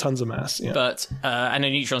mass, but tons of mass. Yeah. But, and a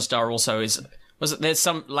neutron star also there's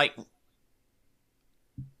some, like,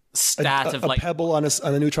 stat of, like... A pebble on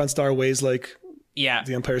a neutron star weighs, like,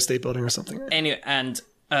 the Empire State Building or something. Anyway, and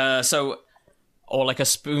or like a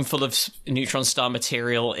spoonful of neutron star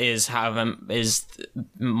material has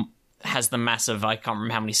the mass of, I can't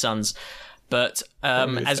remember how many suns. But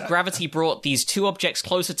as gravity brought these two objects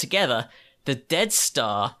closer together, the dead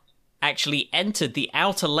star actually entered the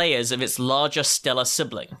outer layers of its larger stellar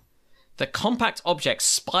sibling. The compact object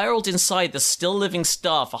spiraled inside the still living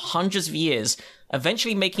star for hundreds of years,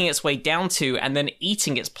 eventually making its way down to and then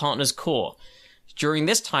eating its partner's core. During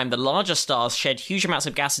this time, the larger stars shed huge amounts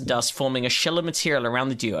of gas and dust, forming a shell of material around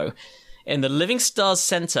the duo. In the living star's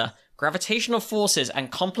center, gravitational forces and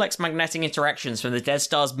complex magnetic interactions from the dead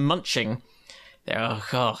star's munching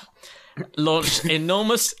launched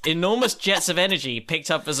enormous jets of energy picked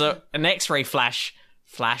up as an X-ray flash,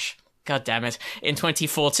 god damn it, in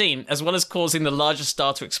 2014, as well as causing the largest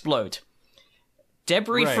star to explode.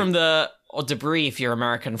 Debris if you're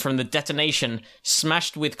American, from the detonation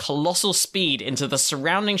smashed with colossal speed into the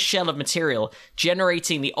surrounding shell of material,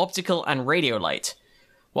 generating the optical and radio light.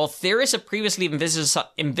 While theorists have previously envisioned such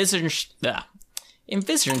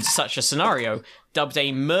a scenario, dubbed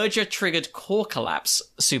a merger-triggered core collapse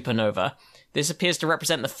supernova, this appears to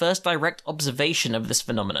represent the first direct observation of this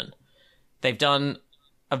phenomenon. They've done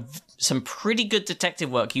some pretty good detective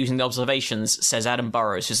work using the observations, says Adam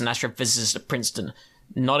Burrows, who's an astrophysicist at Princeton,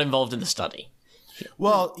 not involved in the study.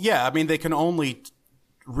 Well, yeah, I mean, they can only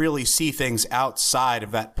really see things outside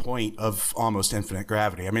of that point of almost infinite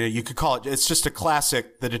gravity. I mean, you could call it's just a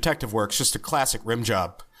classic, the detective work's just a classic rim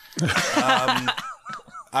job.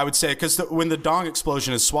 I would say, because when the dong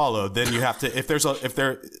explosion is swallowed, then you have to,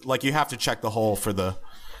 you have to check the hole for the...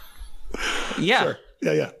 Yeah. Sure.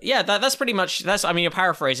 Yeah. Yeah, that's pretty much, you're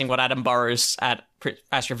paraphrasing what Adam Burrows at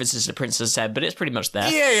Astrophysicist at Princeton said, but it's pretty much there.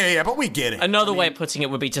 Yeah, but we get it. Another way of putting it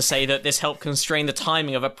would be to say that this helped constrain the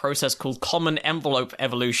timing of a process called common envelope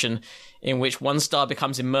evolution, in which one star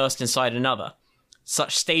becomes immersed inside another.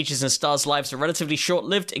 Such stages in stars' lives are relatively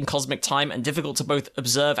short-lived in cosmic time and difficult to both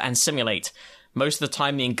observe and simulate. Most of the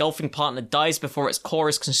time, the engulfing partner dies before its core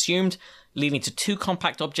is consumed, leading to two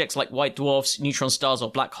compact objects like white dwarfs, neutron stars, or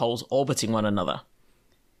black holes orbiting one another.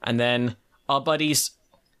 And then our buddies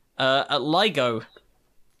at LIGO.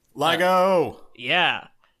 Yeah,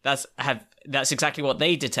 that's exactly what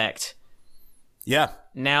they detect. Yeah.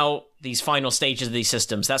 Now, these final stages of these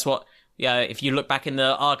systems, that's what... Yeah, if you look back in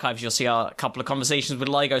the archives, you'll see a couple of conversations with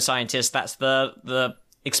LIGO scientists. That's the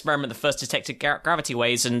experiment that first detected gravity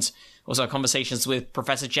waves, and also conversations with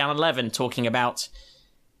Professor Janet Levin talking about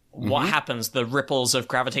what happens, the ripples of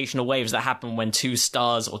gravitational waves that happen when two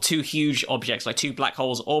stars or two huge objects, like two black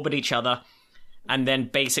holes, orbit each other and then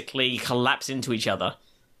basically collapse into each other.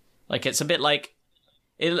 Like, it's a bit like...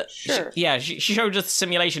 Sure. She showed us the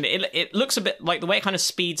simulation. It looks a bit like the way it kind of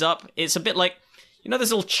speeds up. It's a bit like... You know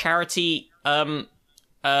those little charity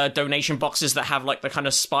donation boxes that have like the kind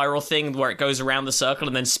of spiral thing where it goes around the circle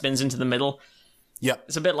and then spins into the middle? Yep.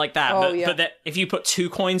 It's a bit like that. But that if you put two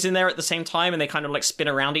coins in there at the same time and they kind of like spin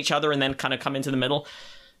around each other and then kind of come into the middle,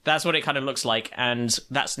 that's what it kind of looks like. And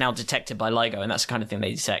that's now detected by LIGO, and that's the kind of thing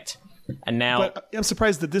they detect. And now... But I'm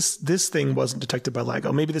surprised that this thing wasn't detected by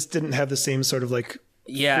LIGO. Maybe this didn't have the same sort of like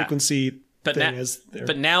frequency thing as...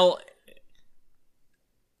 But now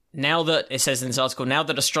that, it says in this article, now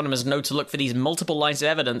that astronomers know to look for these multiple lines of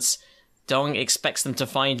evidence, Dong expects them to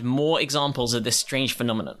find more examples of this strange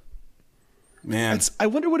phenomenon. Man. I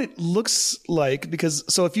wonder what it looks like, because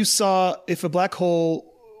if a black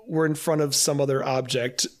hole were in front of some other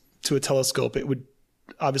object to a telescope, it would,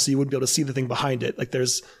 obviously you wouldn't be able to see the thing behind it. Like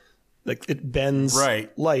there's, like it bends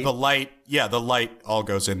light. The light all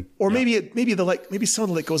goes in. Or maybe some of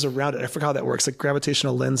the light goes around it. I forgot how that works, like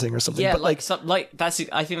gravitational lensing or something. Yeah, but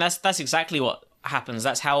I think that's exactly what happens.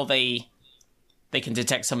 That's how they can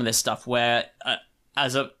detect some of this stuff, where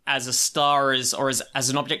as a star is, or as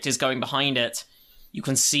an object is going behind it, you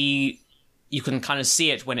can kind of see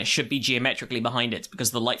it when it should be geometrically behind it because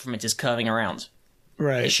the light from it is curving around.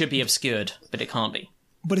 Right. It should be obscured, but it can't be.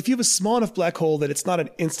 But if you have a small enough black hole that it's not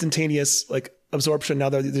an instantaneous like absorption, now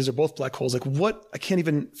that these are both black holes, like I can't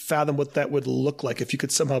even fathom what that would look like if you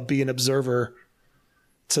could somehow be an observer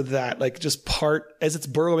to that, like just as it's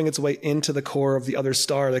burrowing its way into the core of the other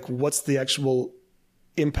star, like what's the actual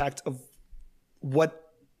impact of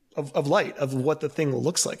light, of what the thing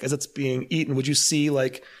looks like as it's being eaten? Would you see,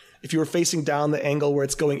 like, if you were facing down the angle where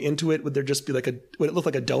it's going into it, would there just be would it look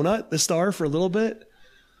like a donut, the star, for a little bit?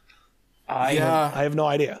 I have no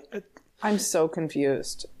idea. I'm so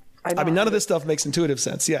confused. I mean, none of this stuff makes intuitive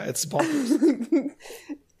sense. Yeah, it's bonkers.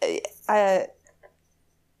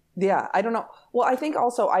 Yeah, I don't know. Well, I think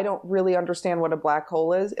also I don't really understand what a black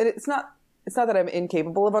hole is. And it's not that I'm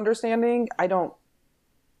incapable of understanding. I've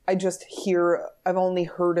only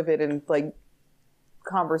heard of it in like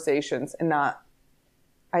conversations and I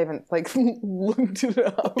haven't like looked it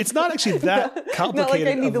up. It's not actually that complicated. Not like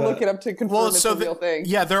I need to look it up to confirm it's a real thing.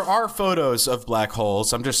 Yeah, there are photos of black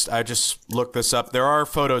holes. I just looked this up. There are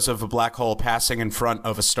photos of a black hole passing in front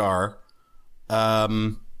of a star.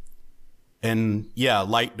 And yeah,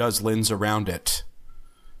 light does lens around it.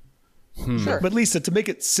 Sure. But Lisa, to make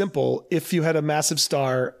it simple, if you had a massive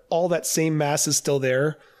star, all that same mass is still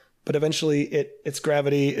there, but eventually its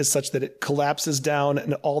gravity is such that it collapses down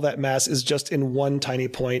and all that mass is just in one tiny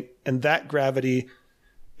point. And that gravity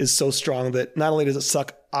is so strong that not only does it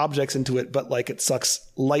suck objects into it, but like it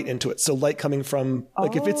sucks light into it. So light coming from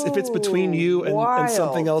like if it's between you and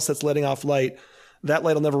something else that's letting off light, that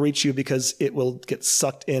light will never reach you because it will get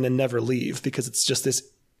sucked in and never leave because it's just this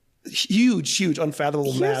huge,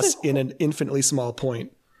 unfathomable mass in an infinitely small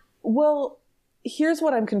point. Well, here's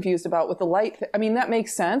what I'm confused about with the light. I mean, that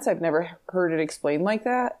makes sense. I've never heard it explained like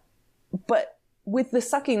that. But with the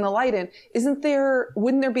sucking the light in,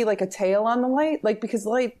 wouldn't there be like a tail on the light? Like, because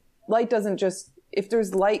light doesn't just, if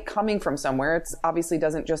there's light coming from somewhere, it's obviously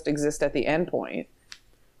doesn't just exist at the end point.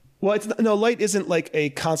 Well, light isn't like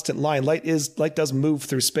a constant line. Light does move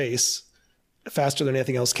through space faster than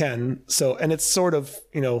anything else can. So, and it's sort of,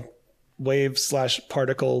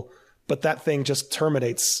 wave/particle, but that thing just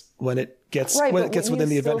terminates when it gets within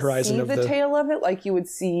the event horizon of the tail of it. Like you would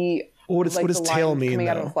see. What does tail mean? Coming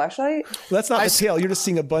out of a flashlight. Well, that's not the tail. You're just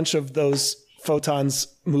seeing a bunch of those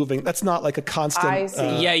photons moving. That's not like a constant. I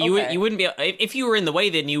see. You wouldn't be if you were in the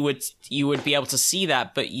way. Then you would be able to see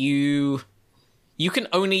that, but you can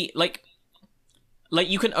only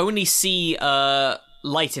you can only see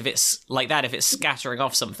light if it's like that, if it's scattering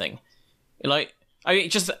off something.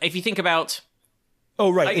 Just if you think about. Oh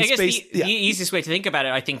right, I guess the easiest way to think about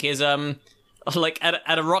it, I think, is like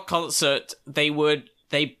at a rock concert, they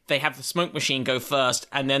have the smoke machine go first,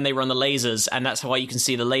 and then they run the lasers, and that's why you can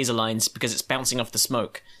see the laser lines because it's bouncing off the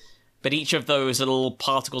smoke. But each of those little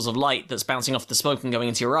particles of light that's bouncing off the smoke and going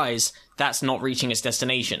into your eyes, that's not reaching its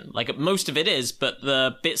destination. Like, most of it is, but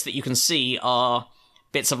the bits that you can see are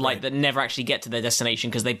bits of light that never actually get to their destination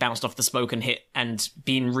because they bounced off the smoke and hit and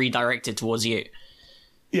been redirected towards you.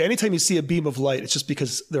 Yeah, anytime you see a beam of light, it's just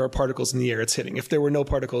because there are particles in the air it's hitting. If there were no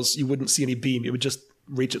particles, you wouldn't see any beam. It would just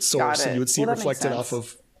reach its source, and you would see it reflected off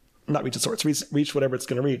of... Not reach its source, reach whatever it's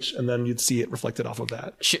going to reach, and then you'd see it reflected off of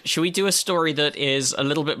that. Should we do a story that is a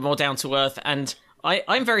little bit more down to earth? And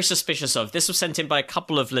I'm very suspicious of. This was sent in by a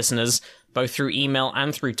couple of listeners, both through email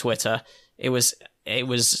and through Twitter. It was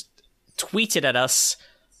tweeted at us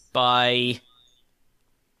by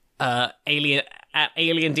Alien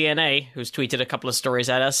DNA, who's tweeted a couple of stories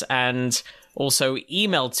at us, and also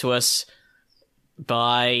emailed to us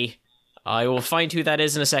by... I will find who that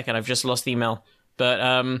is in a second. I've just lost the email. But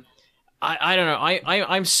I don't know.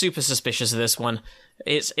 I'm super suspicious of this one.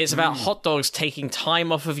 It's about hot dogs taking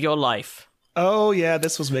time off of your life. Oh yeah,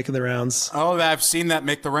 this was making the rounds. Oh, I've seen that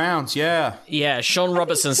make the rounds. Yeah. Yeah, Sean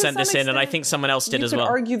Robertson sent this in, and I think someone else did as well. You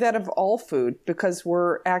could argue that of all food because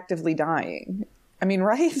we're actively dying. I mean,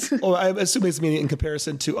 right? Oh, I assume it's meaning in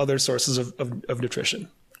comparison to other sources of nutrition.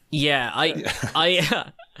 Yeah, I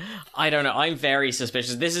don't know. I'm very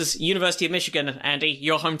suspicious. This is University of Michigan, Andy,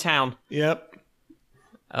 your hometown. Yep.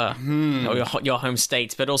 Your home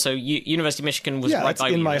state, but also University of Michigan was right by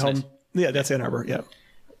you. Yeah, in my home. Yeah, that's Ann Arbor. Yeah.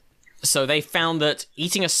 So they found that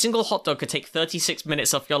eating a single hot dog could take 36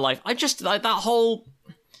 minutes off your life. I just that whole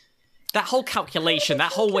calculation,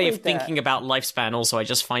 that whole way of thinking about lifespan. Also, I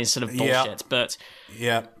just find sort of bullshit. But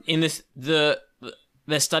in this the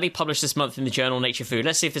study published this month in the journal Nature Food.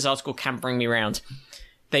 Let's see if this article can bring me around.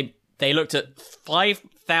 They looked at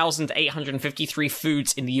 5,853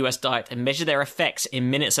 foods in the US diet and measured their effects in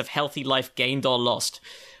minutes of healthy life gained or lost.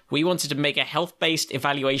 We wanted to make a health-based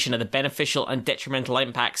evaluation of the beneficial and detrimental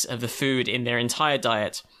impacts of the food in their entire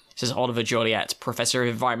diet, says Oliver Joliet, Professor of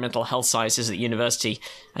Environmental Health Sciences at the university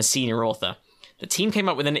and senior author. The team came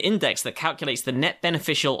up with an index that calculates the net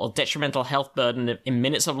beneficial or detrimental health burden in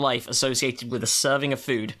minutes of life associated with a serving of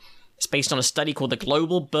food. It's based on a study called the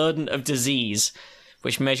Global Burden of Disease,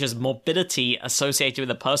 which measures morbidity associated with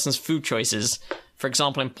a person's food choices. For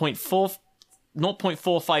example, in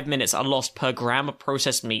 0.45 minutes are lost per gram of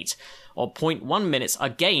processed meat, or 0.1 minutes are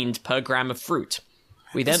gained per gram of fruit.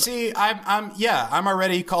 We then see. I'm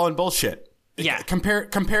already calling bullshit. Yeah.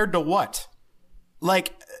 Compared to what?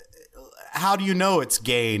 Like, how do you know it's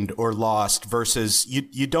gained or lost versus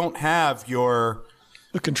you don't have the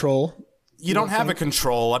control. You don't have a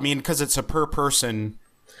control. I mean, because it's a per person.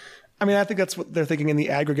 I mean, I think that's what they're thinking in the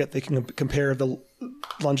aggregate. They can compare the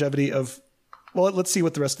longevity of... Well, let's see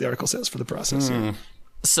what the rest of the article says for the process. Yeah.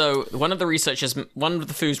 So one of the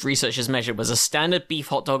foods researchers measured was a standard beef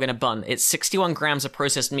hot dog in a bun. Its 61 grams of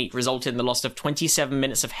processed meat resulted in the loss of 27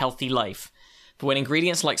 minutes of healthy life. But when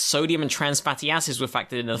ingredients like sodium and trans fatty acids were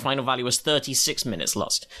factored in, the final value was 36 minutes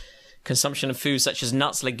lost. Consumption of foods such as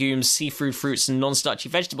nuts, legumes, seafood, fruits, and non-starchy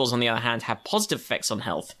vegetables, on the other hand, have positive effects on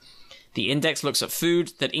health. The index looks at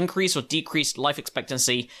food that increase or decrease life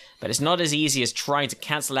expectancy, but it's not as easy as trying to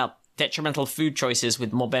cancel out detrimental food choices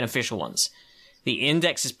with more beneficial ones. The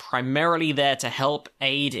index is primarily there to help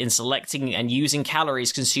aid in selecting and using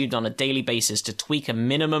calories consumed on a daily basis to tweak a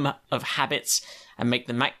minimum of habits and make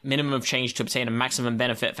the minimum of change to obtain a maximum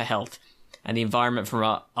benefit for health and the environment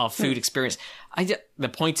from our food experience. The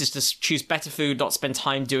point is to choose better food, not spend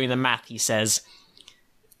time doing the math, he says.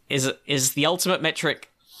 Is it the ultimate metric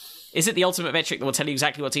that will tell you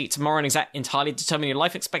exactly what to eat tomorrow and entirely determine your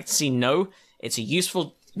life expectancy? No. It's a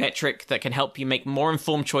useful metric that can help you make more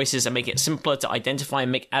informed choices and make it simpler to identify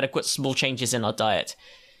and make adequate small changes in our diet.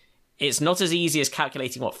 It's not as easy as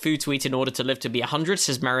calculating what food to eat in order to live to be 100,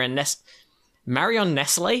 says Marion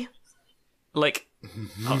Nestle? Like,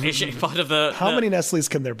 is she part of How many Nestles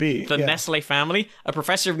can there be? The Nestle family? A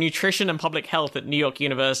professor of nutrition and public health at New York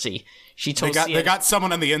University. She told they got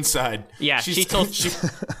someone on the inside. Yeah, she told...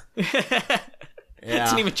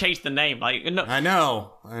 Didn't even change the name. Like, no, I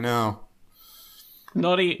know.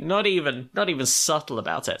 Not even subtle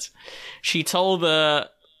about it. She told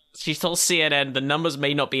CNN the numbers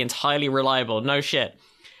may not be entirely reliable. No shit.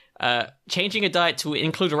 Changing a diet to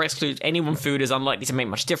include or exclude any one food is unlikely to make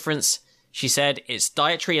much difference. She said it's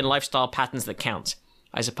dietary and lifestyle patterns that count.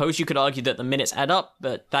 I suppose you could argue that the minutes add up,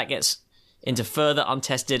 but that gets into further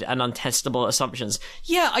untested and untestable assumptions.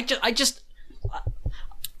 Yeah, I just.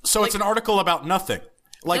 So it's an article about nothing.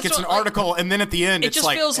 Like, it's an article, and then at the end, it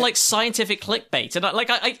just feels like scientific clickbait. And I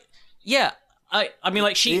mean,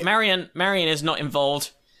 like, Marion is not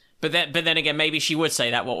involved, but then again, maybe she would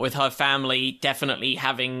say that. What with her family definitely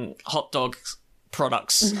having hot dog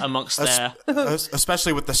products amongst their,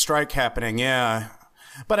 especially with the strike happening, yeah.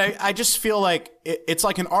 But I just feel like it's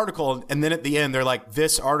like an article, and then at the end, they're like,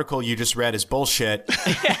 "This article you just read is bullshit."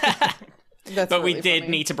 But we did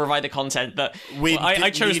need to provide the content that I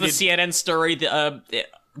chose the CNN story.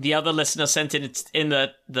 The other listener sent it in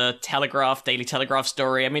the Telegraph, Daily Telegraph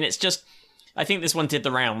story. I mean, it's just, I think this one did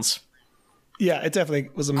the rounds. Yeah, it definitely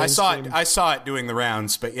was a mainstream. I saw it doing the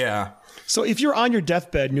rounds, but yeah. So if you're on your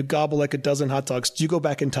deathbed and you gobble like a dozen hot dogs, do you go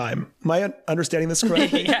back in time? Am I understanding this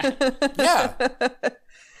correctly? Yeah.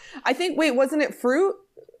 I think. Wait, wasn't it fruit?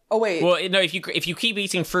 Oh wait. Well, no. If you keep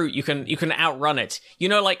eating fruit, you can outrun it. You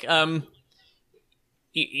know, like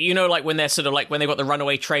You know, like when they're sort of like when they've got the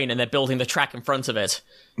runaway train and they're building the track in front of it.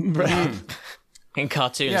 Right. In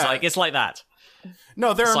cartoons. Yeah. Like, it's like that.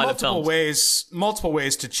 No, there are multiple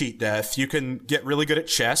ways to cheat death. You can get really good at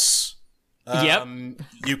chess. Yep.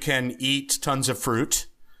 You can eat tons of fruit.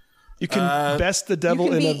 You can best the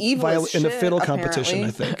devil in a fiddle competition,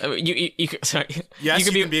 I think. Yes,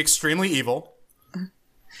 you can be extremely evil.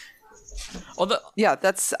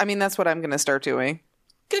 That's what I'm going to start doing.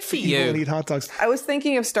 Good for you. And eat hot dogs. I was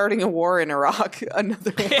thinking of starting a war in Iraq,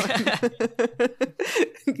 another one,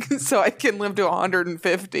 so I can live to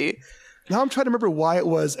 150. Now I'm trying to remember why it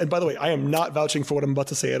was. And by the way, I am not vouching for what I'm about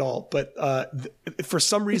to say at all. But for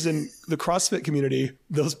some reason, the CrossFit community,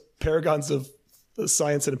 those paragons of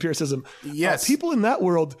science and empiricism, yes, people in that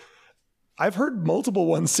world, I've heard multiple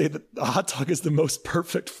ones say that a hot dog is the most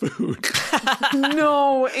perfect food.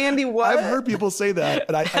 No, Andy, what? I've heard people say that,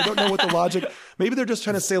 and I don't know what the logic. Maybe they're just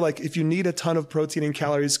trying to say, like, if you need a ton of protein and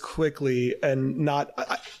calories quickly and not,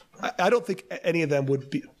 I don't think any of them would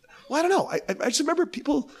be. Well, I don't know. I just remember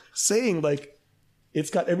people saying, like, it's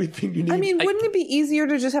got everything you need. I mean, wouldn't it be easier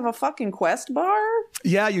to just have a fucking Quest bar?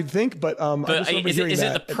 Yeah, you'd think, but I just remember hearing that. Is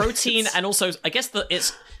it the protein and also, I guess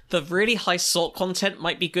the really high salt content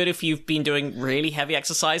might be good if you've been doing really heavy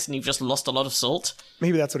exercise and you've just lost a lot of salt.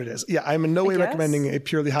 Maybe that's what it is. Yeah, I'm in no way recommending a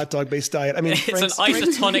purely hot dog based diet. I mean, it's an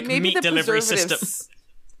isotonic meat delivery system.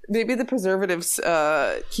 Maybe the preservatives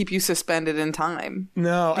keep you suspended in time.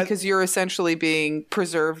 No, because you're essentially being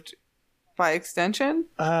preserved by extension?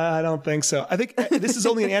 I don't think so. I think this is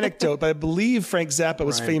only an anecdote, but I believe Frank Zappa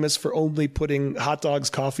was famous for only putting hot dogs,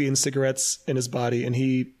 coffee, and cigarettes in his body, and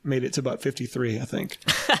he made it to about 53, I think.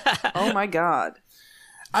 Oh my God.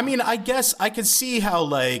 I mean, I guess I could see how,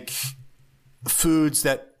 like, foods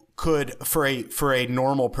that could, for a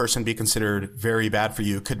normal person, be considered very bad for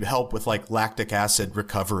you could help with, like, lactic acid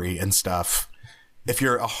recovery and stuff if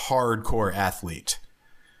you're a hardcore athlete.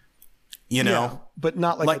 You know? Yeah, but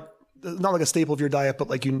not like a staple of your diet, but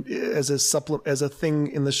like you as a supplement, as a thing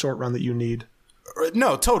in the short run that you need.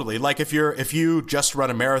 No, totally. Like if you just run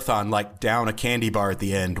a marathon, like down a candy bar at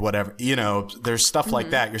the end, whatever, you know, there's stuff like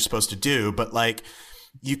that you're supposed to do, but like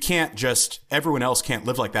you can't everyone else can't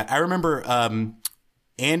live like that. I remember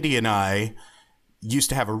Andy and I used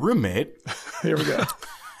to have a roommate. Here we go.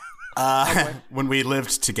 When we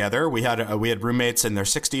lived together, we had roommates in their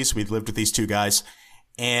 60s. We lived with these two guys.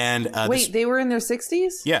 And they were in their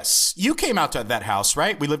 60s? Yes. You came out to that house,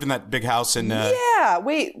 right? We lived in that big house in Yeah,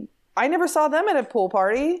 wait. I never saw them at a pool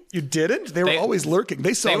party. You didn't? They were always lurking.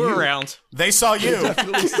 They saw you. They were around. They saw you.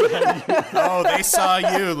 Definitely saw you. Oh, they saw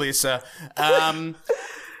you, Lisa.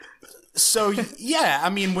 So yeah, I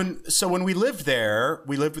mean, when we lived there,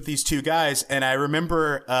 we lived with these two guys, and I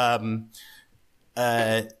remember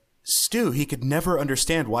Stu, he could never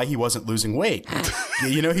understand why he wasn't losing weight.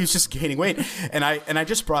 He was just gaining weight. And I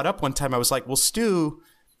just brought up one time, I was like, well, Stu,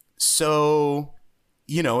 so,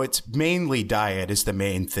 it's mainly diet is the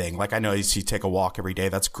main thing. Like, I know you take a walk every day.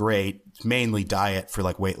 That's great. It's mainly diet for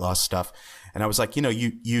like weight loss stuff. And I was like,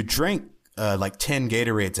 you drink like 10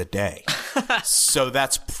 Gatorades a day. So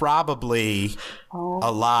that's probably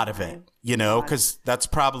a lot of it, because that's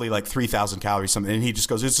probably like 3,000 calories something. And he just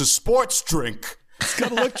goes, it's a sports drink. It's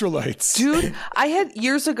got electrolytes. Dude, I had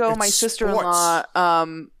years ago, my sister-in-law,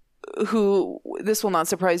 who, this will not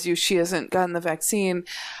surprise you, she hasn't gotten the vaccine.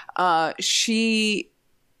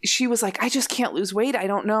 She was like, I just can't lose weight. I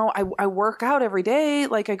don't know. I work out every day.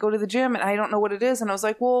 Like, I go to the gym and I don't know what it is. And I was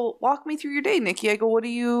like, well, walk me through your day, Nikki. I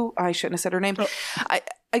go, I shouldn't have said her name. Oh.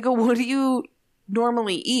 I go, what do you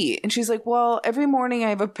normally eat? And she's like, well, every morning I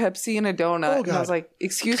have a Pepsi and a donut. And I was like,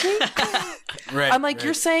 excuse me? Right. I'm like,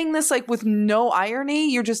 you're saying this like with no irony.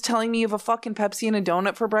 You're just telling me you have a fucking Pepsi and a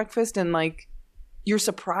donut for breakfast and like, you're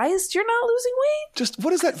surprised you're not losing weight? Just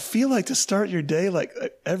what does that feel like to start your day? Like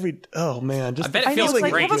oh man. Just I bet it feels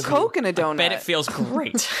like great. Have a Coke and a donut. I bet it feels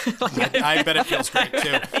great. I bet it feels great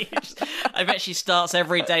too. I bet she starts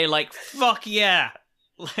every day like, fuck yeah.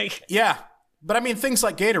 Yeah. But I mean, things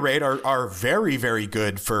like Gatorade are very, very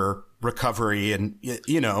good for recovery and,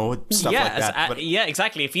 stuff like that. But yeah,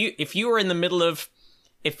 exactly. If you were in the middle of,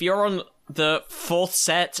 if you're on the fourth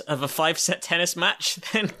set of a 5-set tennis match,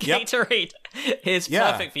 then Gatorade is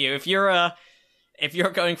perfect for you. If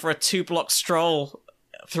you're going for a 2-block stroll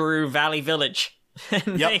through Valley Village, then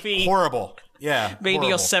maybe horrible. Yeah, maybe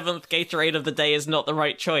your 7th Gatorade of the day is not the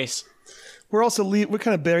right choice. We're also we're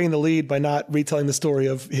kind of burying the lead by not retelling the story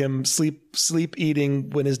of him sleep eating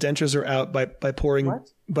when his dentures are out by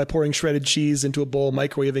pouring shredded cheese into a bowl,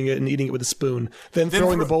 microwaving it, and eating it with a spoon. Then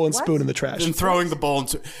throwing the bowl and spoon in the trash. Then throwing the bowl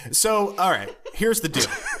So, all right, here's the deal,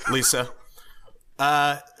 Lisa.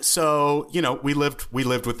 So, we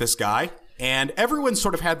lived with this guy, and everyone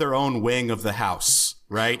sort of had their own wing of the house,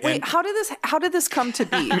 right? Wait, how did this come to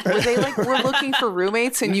be? Were they like, we're looking for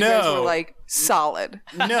roommates, and you guys were like, solid?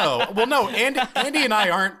 No. Well, no. Andy and I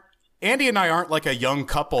aren't like a young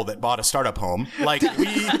couple that bought a startup home. Like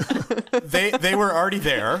they were already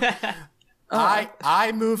there.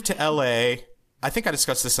 I moved to LA. I think I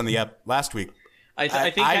discussed this on the app last week.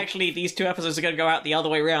 I think actually these 2 episodes are going to go out the other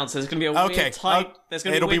way around. So there's going to be a weird tight. There's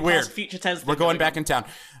going to be a weird future tense. We're going back in town.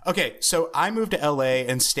 Okay, so I moved to LA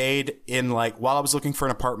and stayed in while I was looking for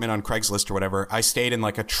an apartment on Craigslist or whatever, I stayed in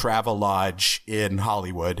like a travel lodge in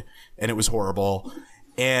Hollywood, and it was horrible.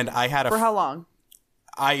 And I had for how long?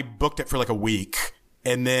 I booked it for like a week,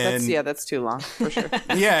 and then that's too long for sure.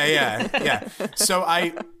 yeah. So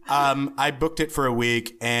I booked it for a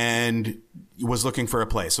week and was looking for a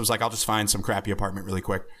place. I was like, I'll just find some crappy apartment really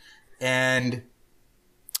quick. And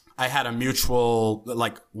I had a mutual,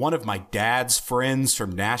 like one of my dad's friends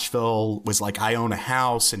from Nashville was like, I own a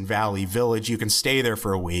house in Valley Village. You can stay there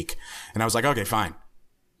for a week. And I was like, okay, fine.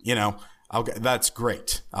 That's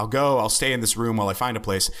great. I'll stay in this room while I find a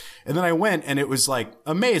place. And then I went and it was like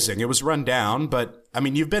amazing. It was run down, but I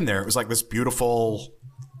mean, you've been there. It was like this beautiful,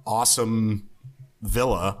 awesome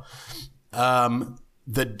villa.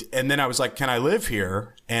 And then I was like, can I live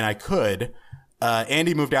here? And I could.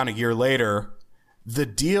 Andy moved down a year later. The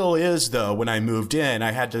deal is though, when I moved in,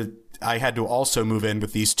 I had to also move in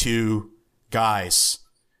with these 2 guys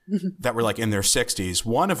that were like in their 60s.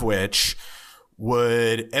 One of which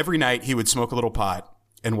every night he would smoke a little pot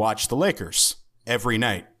and watch the Lakers every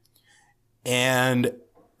night. And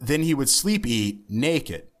then he would sleep eat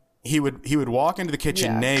naked. He would walk into the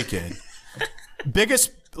kitchen naked.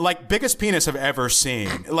 Biggest penis I've ever seen.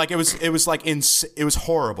 Like it was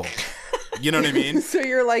horrible. You know what I mean? So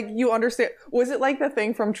you're like, you understand. Was it like the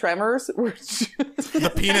thing from Tremors?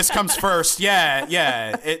 The penis comes first.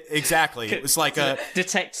 Yeah. Exactly. It was like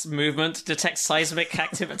detects movement, detects seismic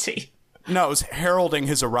activity. No, it was heralding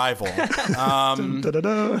his arrival. Dun, da, da,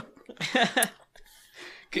 da.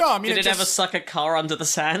 No, I mean, did it ever suck a car under the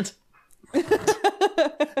sand?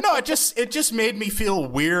 No, it just made me feel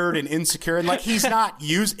weird and insecure, and like he's not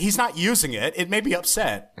using it. It made me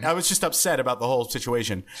upset. I was just upset about the whole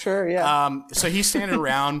situation. Sure, yeah. So he's standing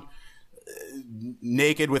around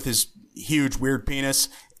naked with his huge weird penis,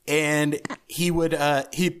 and he would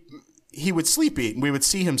sleep eat, and we would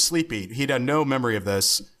see him sleep eat. He'd have no memory of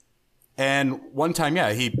this. And one time,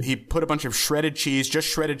 he put a bunch of shredded cheese, just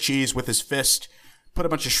shredded cheese with his fist, put a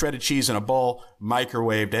bunch of shredded cheese in a bowl,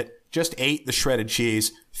 microwaved it, just ate the shredded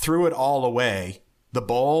cheese, threw it all away. The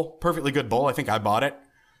bowl, perfectly good bowl. I think I bought it.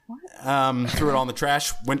 Threw it all in the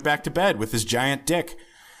trash, went back to bed with his giant dick.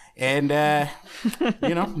 And,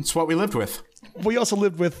 it's what we lived with. We also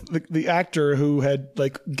lived with the actor who had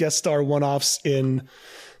like guest star one-offs in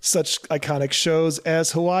such iconic shows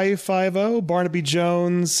as Hawaii Five-0, Barnaby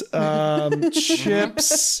Jones,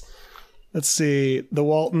 Chips. Let's see, The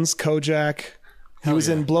Waltons, Kojak. He was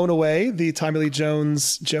in Blown Away, the Tommy Lee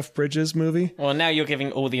Jones, Jeff Bridges movie. Well, now you're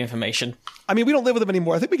giving all the information. I mean, we don't live with him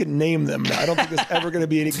anymore. I think we can name them now. I don't think there's ever going to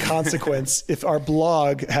be any consequence if our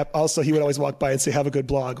blog. Also, he would always walk by and say, "Have a good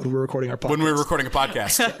blog" when we're recording our podcast. When we're recording a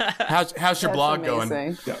podcast, how's your blog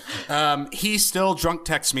going? Yeah. He still drunk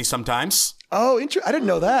texts me sometimes. Oh, I didn't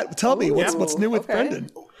know that. Tell me what's new with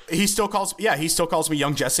Brendan. He still calls me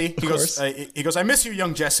Young Jesse. He goes, "I miss you,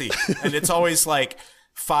 Young Jesse," and it's always like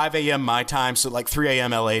 5 a.m. my time, so like 3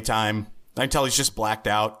 a.m. LA time. I can tell he's just blacked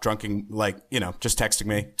out, drunking, just texting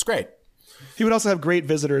me. It's great. He would also have great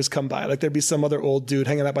visitors come by. Like there'd be some other old dude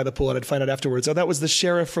hanging out by the pool, and I'd find out afterwards, oh, that was the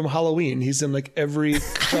sheriff from Halloween. He's in like every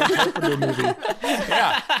John Carpenter movie.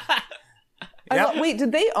 Yeah. Wait,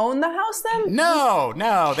 did they own the house then? No.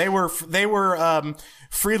 They were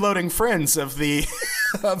freeloading friends of the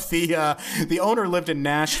the owner lived in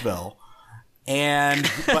Nashville.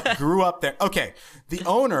 But grew up there. Okay, the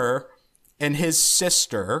owner and his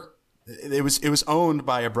sister. It was owned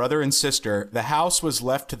by a brother and sister. The house was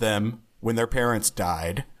left to them when their parents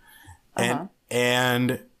died,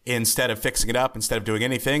 and instead of fixing it up, instead of doing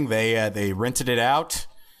anything, they rented it out.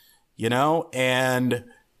 And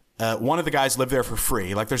one of the guys lived there for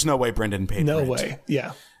free. Like, there's no way Brendan paid. No rent. way.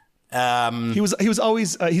 Yeah. He was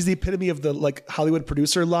always he's the epitome of the like Hollywood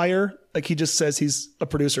producer liar. Like he just says he's a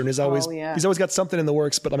producer and he's always got something in the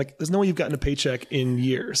works, but I'm like, there's no way you've gotten a paycheck in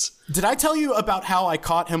years. Did I tell you about how I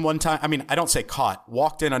caught him one time? I mean, I don't say caught,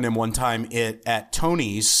 walked in on him one time at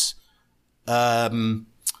Tony's. There's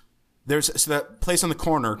that place on the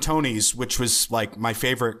corner, Tony's, which was like my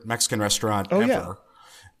favorite Mexican restaurant ever.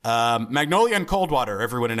 Yeah. Magnolia and Coldwater,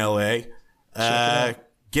 everyone in LA.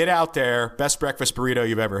 Get out there. Best breakfast burrito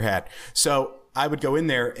you've ever had. So I would go in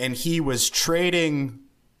there and he was trading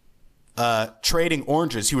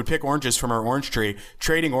oranges. He would pick oranges from our orange tree,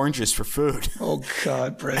 trading oranges for food. Oh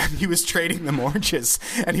God, Brett. He was trading them oranges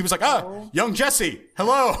and he was like, Young Jesse,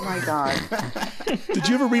 hello. Oh my God. Did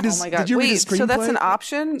you ever read his, Did you read his screenplay? So that's an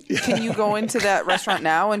option? Can you go into that restaurant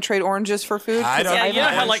now and trade oranges for food? You know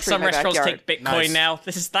how like some restaurants take Bitcoin now?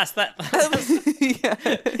 That's that.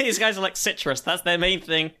 These guys are like citrus. That's their main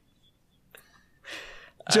thing.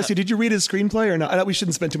 Jesse, did you read his screenplay or not? We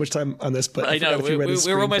shouldn't spend too much time on this, but I know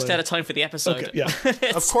we're almost out of time for the episode. Okay, yeah.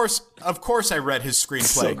 Of course, I read his screenplay.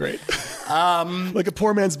 So great. Like A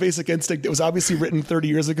Poor Man's Basic Instinct. It was obviously written 30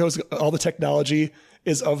 years ago. So all the technology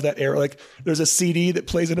is of that era. Like there's a CD that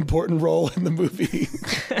plays an important role in the movie.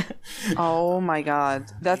 Oh my God,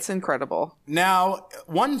 that's incredible. Now,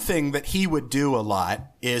 one thing that he would do a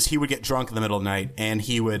lot is he would get drunk in the middle of the night and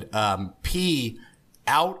he would pee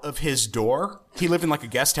out of his door. He lived in like a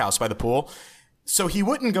guest house by the pool. So he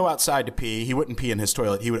wouldn't go outside to pee. He wouldn't pee in his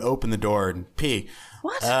toilet. He would open the door and pee.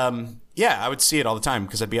 What? Yeah, I would see it all the time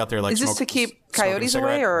because I'd be out there like Is this to keep coyotes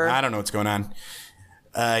away or? I don't know what's going on.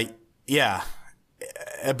 Yeah.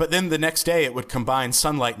 But then the next day it would combine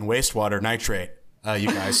sunlight and wastewater nitrate, you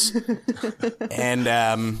guys.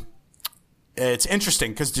 And it's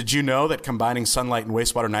interesting because did you know that combining sunlight and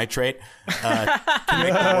wastewater nitrate can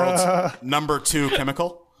make the world's number 2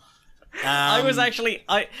 chemical? I was actually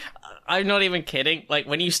I'm not even kidding. Like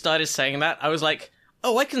when you started saying that, I was like,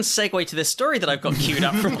 oh, I can segue to this story that I've got queued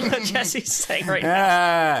up from what Jesse's saying right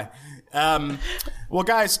now. Well,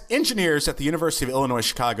 guys, engineers at the University of Illinois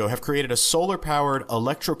Chicago have created a solar-powered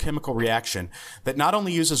electrochemical reaction that not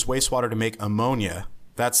only uses wastewater to make ammonia,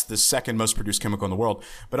 that's the second most produced chemical in the world,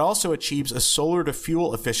 but also achieves a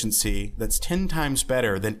solar-to-fuel efficiency that's 10 times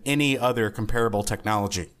better than any other comparable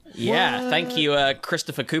technology. Yeah, thank you,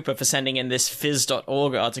 Christopher Cooper, for sending in this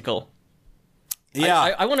phys.org article.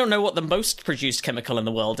 Yeah. I want to know what the most produced chemical in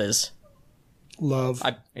the world is. Love.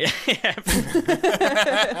 Yep.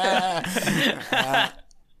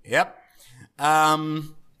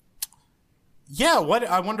 Yeah,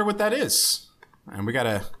 I wonder what that is. And we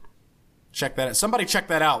gotta check that out. Somebody check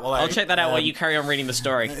that out. I'll check that out while you carry on reading the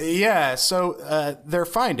story. Yeah, so the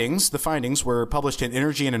findings were published in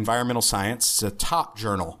Energy and Environmental Science. It's a top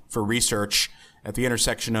journal for research at the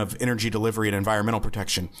intersection of energy delivery and environmental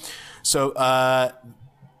protection. So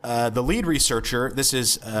the lead researcher, this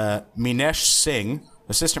is Minesh Singh,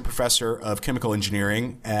 assistant professor of chemical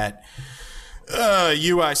engineering at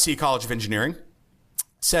UIC College of Engineering,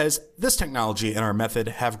 says this technology and our method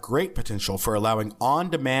have great potential for allowing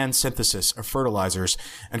on-demand synthesis of fertilizers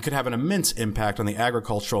and could have an immense impact on the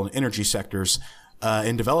agricultural and energy sectors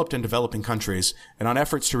in developed and developing countries and on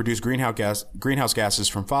efforts to reduce greenhouse gases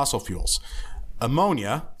from fossil fuels.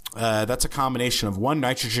 Ammonia, that's a combination of one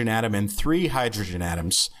nitrogen atom and 3 hydrogen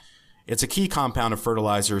atoms. It's a key compound of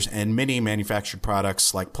fertilizers and many manufactured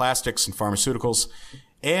products like plastics and pharmaceuticals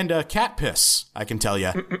and cat piss, I can tell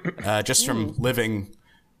you, just from living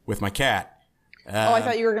with my cat. I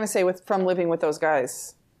thought you were going to say from living with those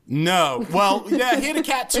guys. No. Well, yeah, he had a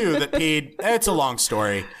cat too that peed. It's a long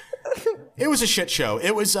story. It was a shit show.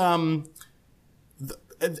 It was,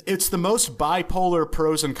 it's the most bipolar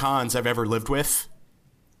pros and cons I've ever lived with.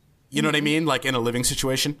 You know what I mean? Like in a living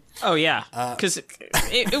situation. Oh yeah, because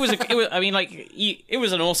it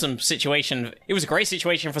was an awesome situation. It was a great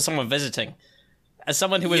situation for someone visiting. As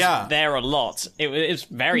someone who was there a lot, it was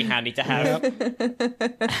very handy to have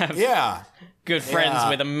good friends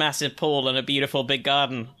with a massive pool and a beautiful big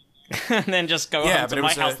garden, and then just go home to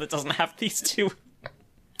my house that doesn't have these two.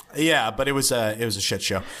 Yeah, but it was a shit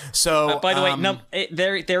show. So, by the way,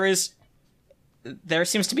 there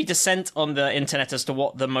seems to be dissent on the internet as to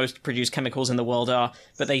what the most produced chemicals in the world are,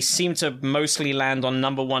 but they seem to mostly land on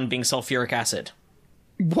number 1 being sulfuric acid.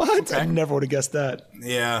 What? I never would have guessed that.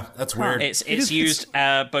 Yeah, that's weird. It's used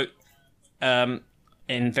both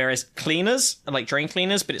in various cleaners, like drain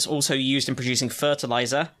cleaners, but it's also used in producing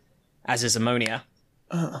fertilizer, as is ammonia.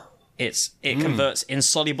 It converts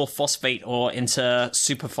insoluble phosphate or into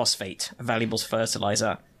superphosphate, a valuable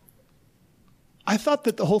fertilizer. I thought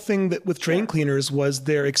that the whole thing that with drain cleaners was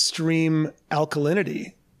their extreme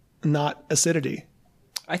alkalinity, not acidity.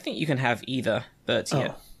 I think you can have either, but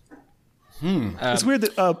yeah. It's weird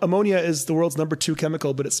that ammonia is the world's number 2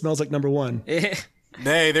 chemical, but it smells like number 1. Hey,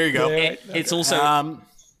 there you go. It's also... oh,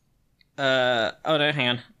 no,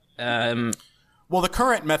 hang on. Well, the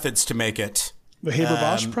current methods to make it... The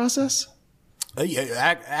Haber-Bosch process?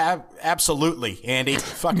 Absolutely, Andy.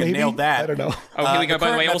 Fucking Maybe? nailed that. I don't know. Oh, here we go.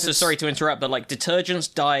 By the way, also, sorry to interrupt, but like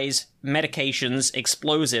detergents, dyes, medications,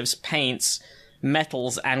 explosives, paints,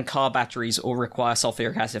 metals, and car batteries all require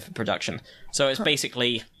sulfuric acid for production. So it's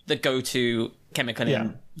basically the go-to chemical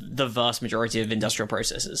in the vast majority of industrial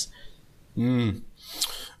processes. Current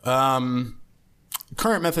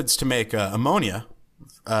methods to make ammonia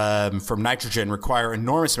from nitrogen require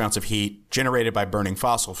enormous amounts of heat generated by burning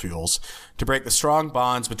fossil fuels to break the strong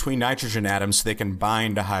bonds between nitrogen atoms so they can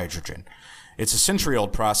bind to hydrogen. It's a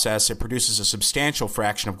century-old process. It produces a substantial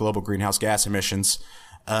fraction of global greenhouse gas emissions,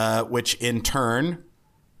 which in turn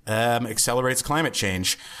accelerates climate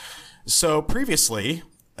change. So previously,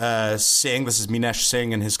 Singh, this is Minesh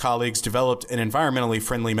Singh and his colleagues, developed an environmentally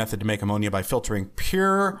friendly method to make ammonia by filtering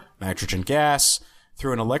pure nitrogen gas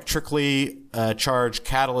through an electrically charged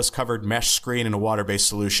catalyst-covered mesh screen in a water-based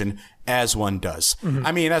solution, as one does.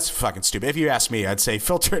 I mean, that's fucking stupid. If you ask me, I'd say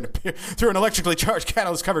filter it through an electrically charged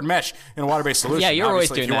catalyst-covered mesh in a water-based solution. Yeah, you're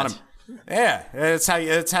Obviously, always doing that.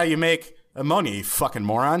 That's how you make ammonia, you fucking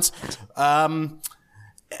morons. I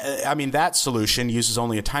mean, that solution uses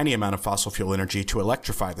only a tiny amount of fossil fuel energy to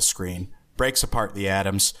electrify the screen, breaks apart the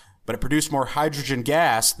atoms, but it produced more hydrogen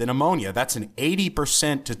gas than ammonia. That's an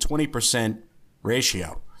 80% to 20%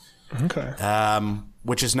 ratio. Okay.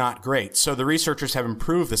 Which is not great. So the researchers have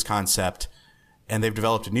improved this concept, and they've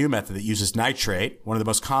developed a new method that uses nitrate, one of the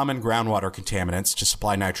most common groundwater contaminants, to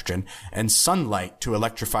supply nitrogen, and sunlight to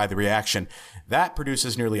electrify the reaction. That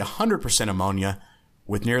produces nearly 100% ammonia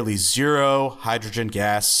with nearly zero hydrogen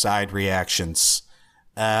gas side reactions.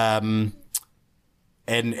 And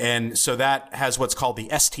so that has what's called the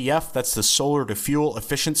STF. That's the solar to fuel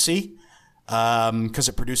efficiency, because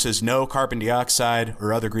it produces no carbon dioxide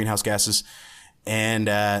or other greenhouse gases. And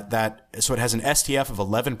so it has an STF of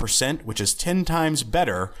 11%, which is 10 times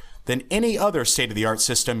better than any other state-of-the-art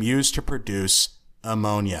system used to produce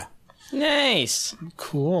ammonia. Nice.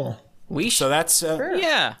 Cool. So that's Sure.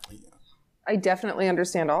 Yeah. I definitely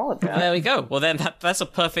understand all of that. There we go. Well, then that's a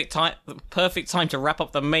perfect time to wrap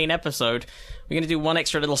up the main episode. We're going to do one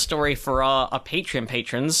extra little story for our Patreon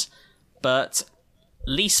patrons. But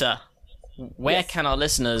Lisa, where can our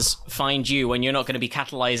listeners find you when you're not going to be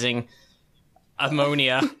catalyzing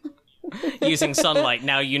ammonia using sunlight?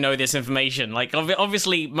 Now you know this information. Like,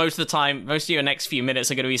 obviously, most of the time, most of your next few minutes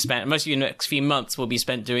are going to be spent. Most of your next few months will be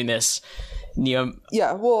spent doing this.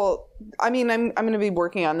 Yeah, well, I mean, I'm going to be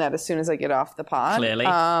working on that as soon as I get off the pod. Clearly.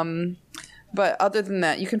 But other than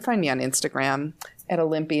that, you can find me on Instagram at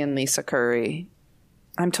Olympian Lisa Curry.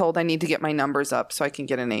 I'm told I need to get my numbers up so I can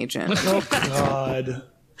get an agent. Oh, God.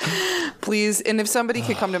 Please. And if somebody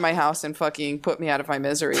could come to my house and fucking put me out of my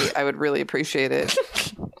misery, I would really appreciate it.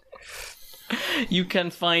 You can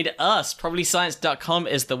find us. ProbablyScience.com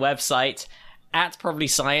is the website. At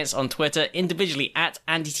ProbablyScience on Twitter. Individually at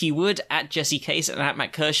Andy T. Wood, at Jesse Case, and at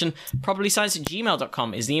Matt Kirshen.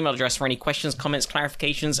 ProbablyScience@gmail.com is the email address for any questions, comments,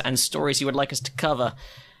 clarifications, and stories you would like us to cover.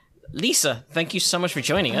 Lisa, thank you so much for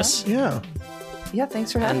joining us. Yeah. Yeah,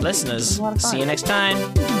 thanks for having me. And listeners, It was a lot of fun. see you next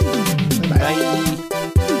time. Bye. Bye.